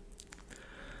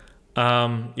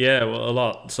 Well, a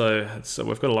lot. So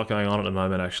we've got a lot going on at the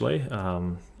moment, actually.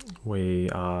 We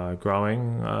are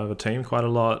growing the team quite a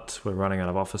lot. We're running out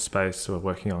of office space, so we're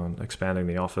working on expanding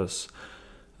the office.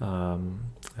 And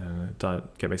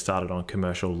don't get me started on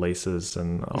commercial leases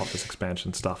and office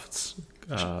expansion stuff. It's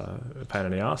a pain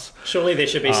in the ass. Surely there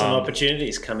should be some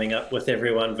opportunities coming up with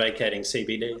everyone vacating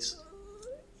CBDs.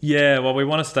 Yeah, well, we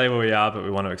want to stay where we are, but we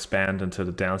want to expand into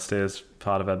the downstairs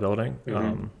part of our building.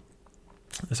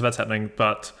 So that's happening.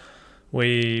 But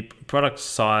product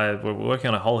side, we're working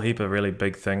on a whole heap of really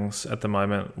big things at the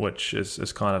moment, which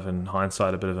is kind of in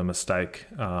hindsight a bit of a mistake.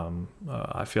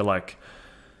 I feel like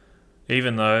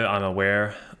even though I'm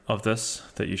aware of this,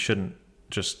 that you shouldn't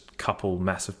just couple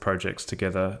massive projects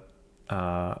together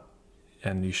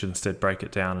and you should instead break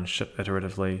it down and ship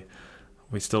iteratively,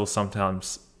 we still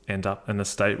sometimes end up in the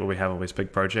state where we have all these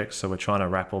big projects. So we're trying to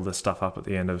wrap all this stuff up at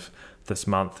the end of this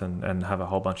month and have a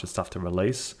whole bunch of stuff to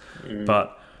release.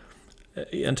 But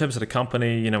in terms of the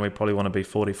company, we probably want to be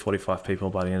 40, 45 people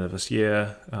by the end of this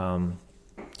year.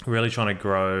 Really trying to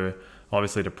grow,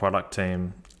 obviously, the product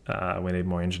team. We need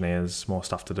more engineers, more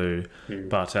stuff to do.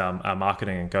 But our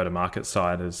marketing and go-to-market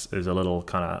side is a little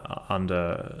kind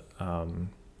of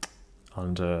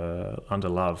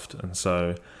underloved. And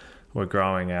so we're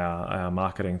growing our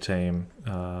marketing team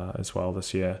as well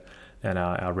this year, and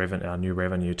our new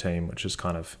revenue team, which is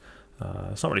kind of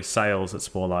it's not really sales,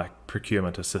 it's more like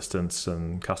procurement assistance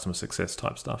and customer success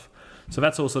type stuff. So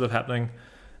that's all sort of happening.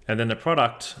 And then the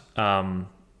product,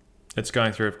 it's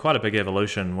going through quite a big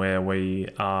evolution where we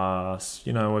are,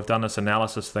 we've done this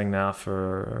analysis thing now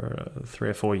for 3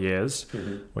 or 4 years.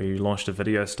 We launched a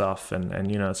video stuff and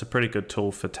it's a pretty good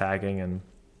tool for tagging and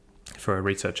for a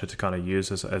researcher to kind of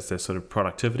use as their sort of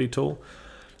productivity tool.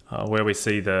 Where we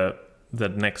see the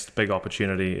next big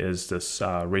opportunity is this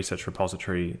research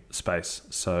repository space.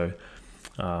 So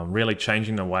really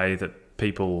changing the way that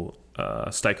people,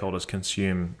 stakeholders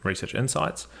consume research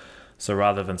insights. So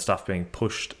rather than stuff being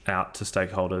pushed out to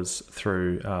stakeholders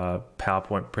through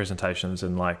PowerPoint presentations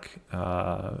and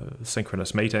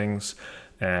synchronous meetings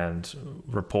and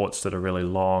reports that are really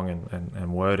long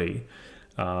and wordy,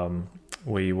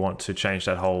 we want to change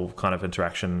that whole kind of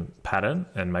interaction pattern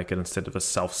and make it, instead of a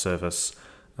self-service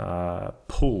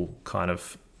pull kind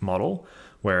of model,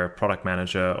 where a product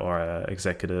manager or an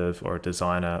executive or a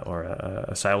designer or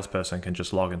a salesperson can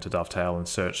just log into Dovetail and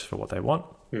search for what they want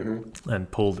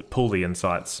and pull the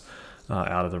insights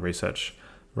out of the research,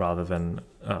 rather than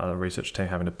the research team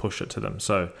having to push it to them.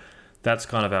 So that's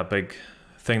kind of our big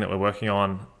thing that we're working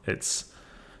on. It's,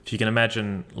 if you can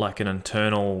imagine, like an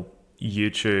internal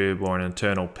YouTube or an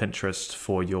internal Pinterest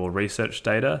for your research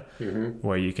data,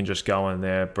 where you can just go in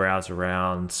there, browse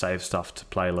around, save stuff to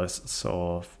playlists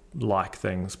or like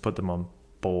things, put them on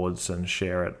boards and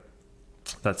share it.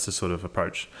 That's the sort of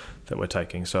approach that we're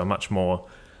taking. So a much more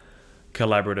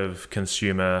collaborative,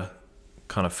 consumer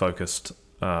kind of focused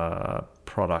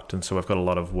product. And so we've got a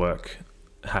lot of work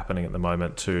happening at the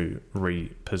moment to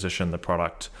reposition the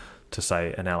product to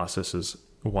say analysis is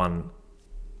one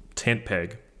tent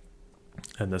peg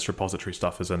and this repository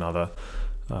stuff is another.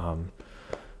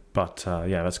 But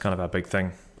that's kind of our big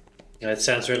thing. It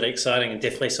sounds really exciting and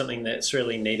definitely something that's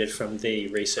really needed from the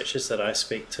researchers that I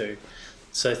speak to.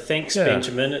 So thanks,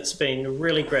 Benjamin. It's been a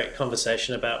really great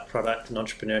conversation about product and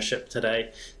entrepreneurship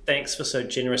today. Thanks for so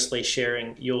generously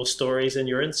sharing your stories and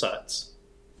your insights.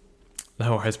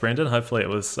 No worries, Brendan. Hopefully it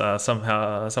was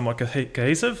somewhat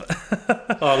cohesive.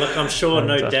 Oh, look, I'm sure,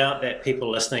 no doubt that people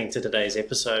listening to today's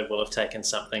episode will have taken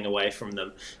something away from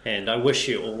them. And I wish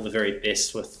you all the very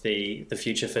best with the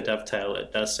future for Dovetail.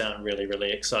 It does sound really,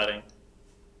 really exciting.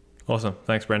 Awesome.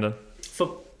 Thanks, Brendan.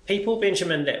 For people,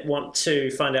 Benjamin, that want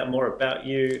to find out more about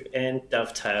you and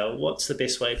Dovetail, what's the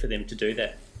best way for them to do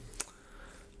that?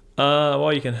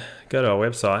 Well, you can go to our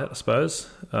website, I suppose,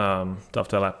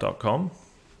 dovetailapp.com.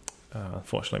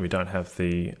 Unfortunately, we don't have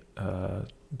the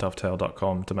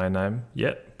dovetail.com domain name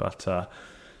yet, but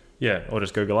or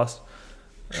just Google us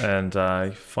and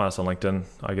find us on LinkedIn,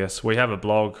 I guess. We have a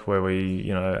blog where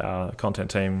our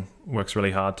content team works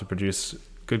really hard to produce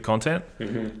good content.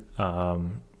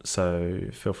 So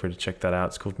feel free to check that out.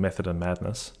 It's called Method and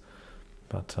Madness.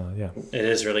 But it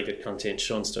is really good content.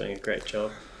 Sean's doing a great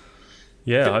job.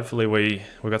 Yeah, hopefully we've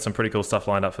got some pretty cool stuff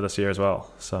lined up for this year as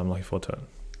well. So I'm looking forward to it.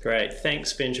 Great.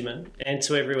 Thanks, Benjamin. And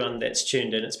to everyone that's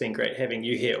tuned in, it's been great having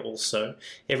you here also.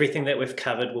 Everything that we've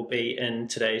covered will be in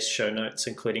today's show notes,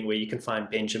 including where you can find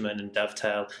Benjamin and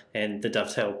Dovetail and the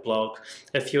Dovetail blog.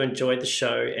 If you enjoyed the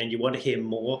show and you want to hear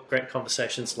more great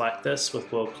conversations like this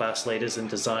with world-class leaders in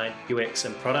design, UX,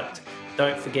 and product,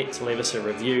 don't forget to leave us a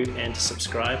review and to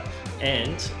subscribe.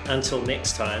 And until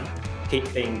next time,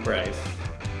 keep being brave.